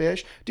catch some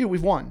fish, dude,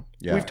 we've won.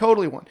 Yeah. We've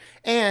totally won.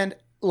 And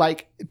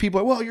like people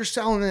are, well, you're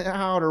selling it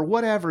out or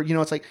whatever. You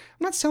know, it's like,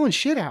 I'm not selling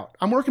shit out.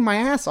 I'm working my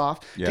ass off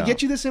to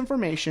get you this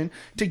information,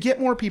 to get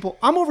more people.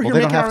 I'm over here they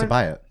making don't have to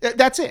buy it.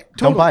 That's it. Totally.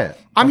 Don't buy it.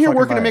 I'm Don't here fucking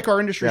working to buy make it. our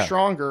industry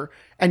stronger.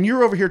 And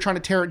you're over here trying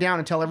to tear it down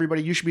and tell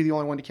everybody you should be the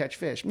only one to catch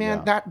fish.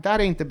 Man,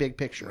 that ain't the big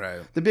picture.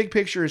 Right. The big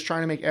picture is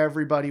trying to make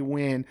everybody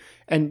win.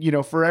 And, you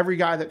know, for every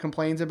guy that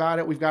complains about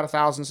it, we've got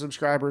 1,000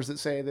 subscribers that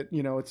say that,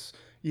 you know, it's,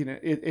 you know,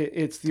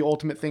 it's the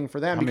ultimate thing for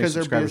them because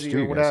they're busy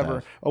or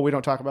whatever. Oh, we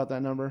don't talk about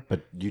that number.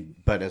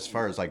 But as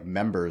far as like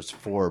members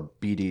for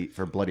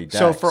Bloody Decks.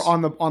 So for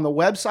on the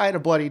website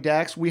of Bloody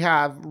Decks, we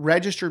have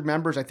registered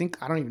members. I think,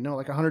 I don't even know,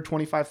 like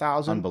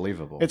 125,000.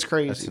 Unbelievable. It's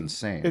crazy. That's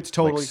insane. It's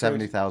totally like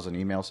 70,000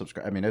 email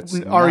subscribers. I mean, it's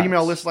our nuts.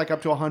 email list is like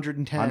up to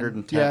 110.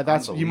 110. Yeah,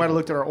 that's, you might have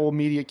looked at our old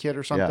media kit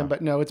or something,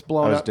 but no, it's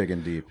blown up. I was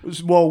digging deep.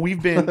 Well,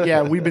 we've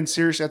been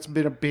serious. That's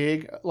been a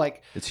big,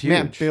 like, it's huge.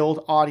 Man,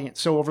 build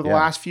audience. So over the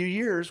last few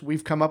years,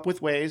 we've come up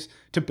with ways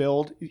to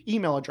build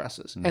email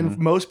addresses. Mm-hmm. And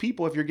most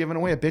people, if you're giving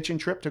away a bitchin'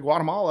 trip to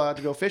Guatemala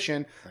to go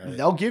fishing,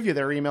 they'll give you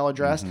their email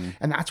address. Mm-hmm.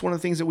 And that's one of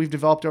the things that we've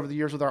developed over the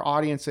years with our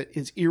audience that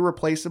is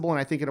irreplaceable. And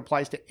I think it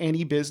applies to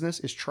any business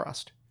is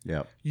trust.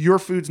 Yeah. Your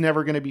food's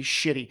never going to be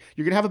shitty.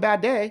 You're going to have a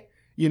bad day.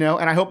 You know,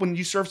 and I hope when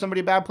you serve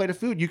somebody a bad plate of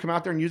food, you come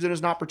out there and use it as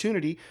an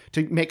opportunity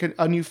to make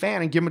a new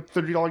fan and give them a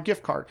 $30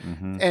 gift card.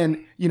 Mm-hmm.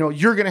 And, you know,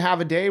 you're going to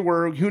have a day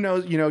where, who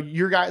knows, you know,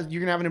 you're going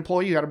to have an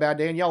employee, you got a bad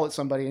day and yell at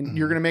somebody and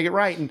you're going to make it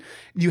right. And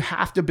you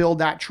have to build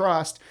that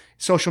trust.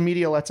 Social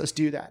media lets us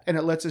do that. And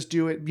it lets us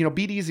do it. You know,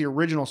 BD is the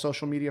original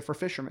social media for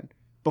fishermen.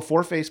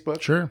 Before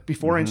Facebook,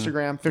 before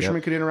Instagram,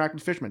 fishermen could interact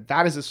with fishermen.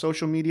 That is as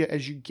social media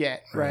as you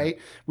get, right?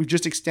 We've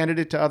just extended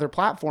it to other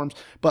platforms,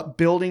 but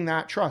building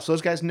that trust.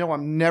 Those guys know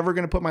I'm never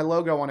going to put my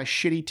logo on a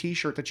shitty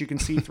t-shirt that you can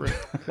see through.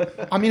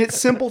 I mean, it's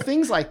simple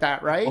things like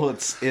that, right? Well,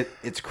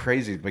 it's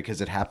crazy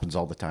because it happens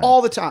all the time.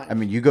 All the time. I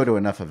mean, you go to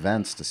enough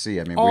events to see.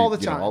 I mean, all the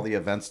time. You know, all the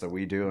events that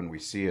we do and we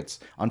see, it's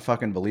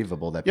unfucking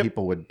believable that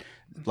people would,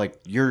 like,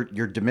 you're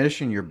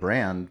diminishing your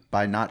brand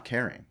by not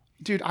caring.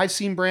 Dude, I've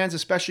seen brands,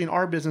 especially in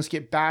our business,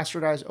 get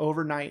bastardized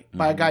overnight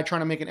by a guy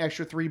trying to make an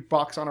extra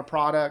 $3 on a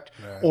product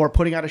or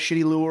putting out a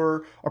shitty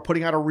lure or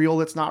putting out a reel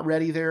that's not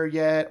ready there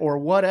yet or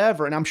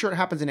whatever. And I'm sure it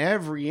happens in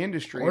every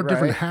industry. Or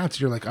different hats.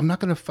 You're like, I'm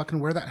not going to fucking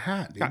wear that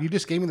hat, dude. You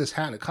just gave me this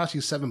hat and it cost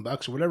you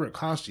 $7 or whatever it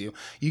cost you.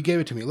 You gave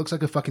it to me. It looks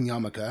like a fucking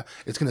yarmulke.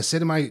 It's going to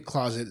sit in my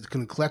closet. It's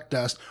going to collect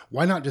dust.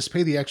 Why not just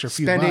pay the extra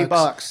few Spend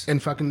 $8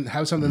 and fucking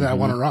have something that I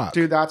want to rock?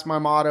 Dude, that's my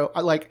motto.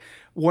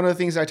 One of the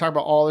things I talk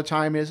about all the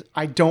time is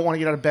I don't want to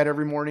get out of bed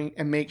every morning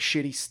and make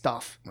shitty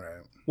stuff.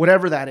 Right.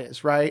 Whatever that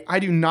is, right? I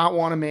do not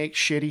want to make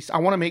I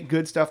want to make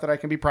good stuff that I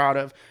can be proud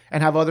of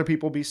and have other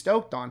people be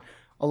stoked on.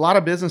 A lot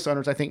of business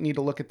owners, I think, need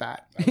to look at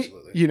that.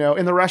 Absolutely. You know,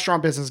 in the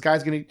restaurant business,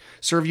 guy's going to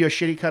serve you a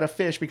shitty cut of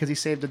fish because he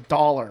saved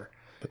 $1.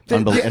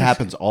 It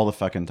happens all the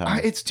fucking time.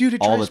 It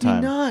drives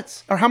me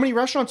nuts. Or how many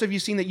restaurants have you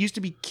seen that used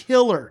to be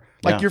killer?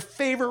 Like your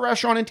favorite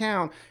restaurant in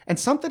town, and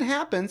something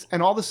happens,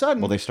 and all of a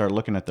sudden, well, they start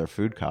looking at their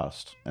food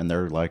cost, and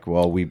they're like,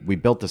 "Well, we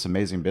built this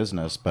amazing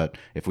business, but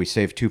if we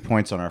save 2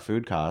 points on our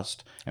food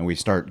cost and we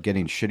start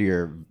getting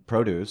shittier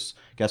produce,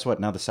 guess what?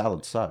 Now the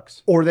salad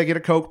sucks." Or they get a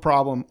Coke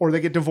problem, or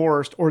they get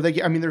divorced, or they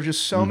get. I mean, there's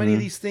just so many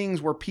of these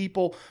things where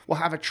people will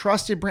have a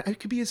trusted brand. It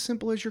could be as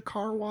simple as your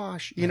car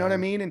wash. You know what I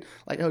mean? And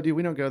like, oh, dude,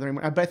 we don't go there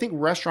anymore. But I think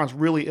restaurants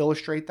really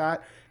illustrate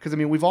that. Because, I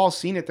mean, we've all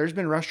seen it. There's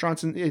been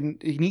restaurants in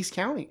East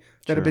County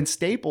that have been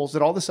staples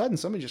that all of a sudden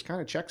somebody just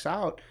kind of checks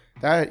out.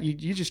 That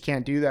you just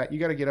can't do that. You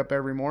got to get up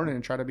every morning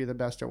and try to be the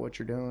best at what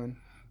you're doing.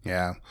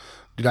 Yeah.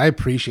 Dude, I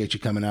appreciate you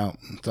coming out.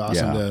 It's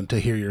awesome to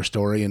hear your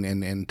story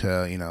and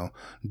to, you know,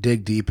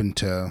 dig deep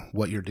into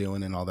what you're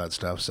doing and all that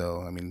stuff.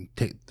 So, I mean,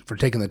 for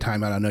taking the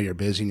time out, I know you're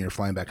busy and you're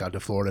flying back out to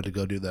Florida to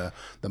go do the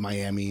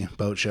Miami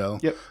boat show.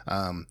 Yep.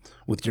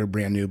 With your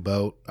brand new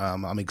boat.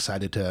 I'm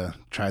excited to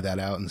try that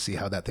out and see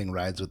how that thing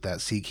rides with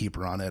that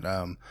Seakeeper on it.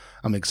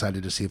 I'm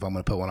excited to see if I'm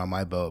going to put one on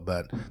my boat,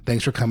 but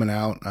thanks for coming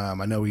out.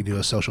 I know we do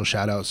a social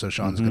shout out, so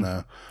Sean's going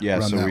to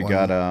run so that we one.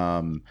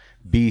 got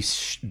B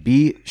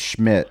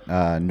Schmidt,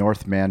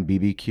 Northman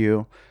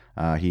BBQ.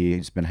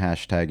 He's been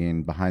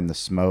hashtagging Behind the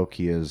Smoke.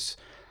 He is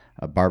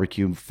a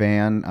barbecue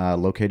fan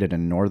located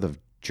in north of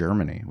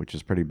Germany, which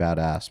is pretty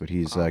badass, but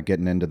he's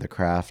getting into the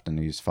craft and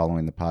he's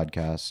following the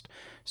podcast.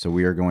 So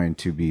we are going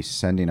to be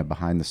sending a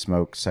Behind the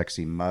Smoke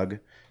sexy mug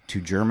to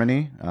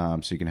Germany,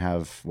 so you can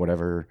have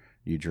whatever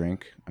you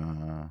drink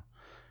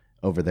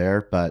over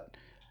there. But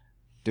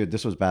dude,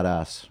 this was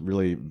badass.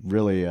 Really,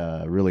 really,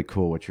 really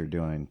cool what you're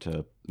doing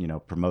to, you know,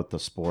 promote the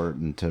sport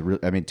and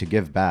to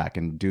give back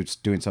and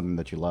doing something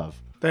that you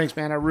love. Thanks,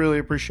 man. I really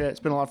appreciate it. It's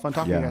been a lot of fun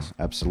talking to you guys.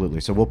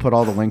 Absolutely. So we'll put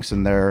all the links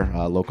in there,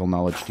 Local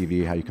Knowledge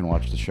TV, how you can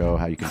watch the show,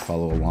 how you can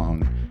follow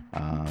along.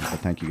 But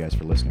thank you guys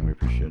for listening. We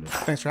appreciate it.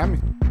 Thanks for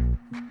having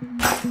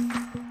me.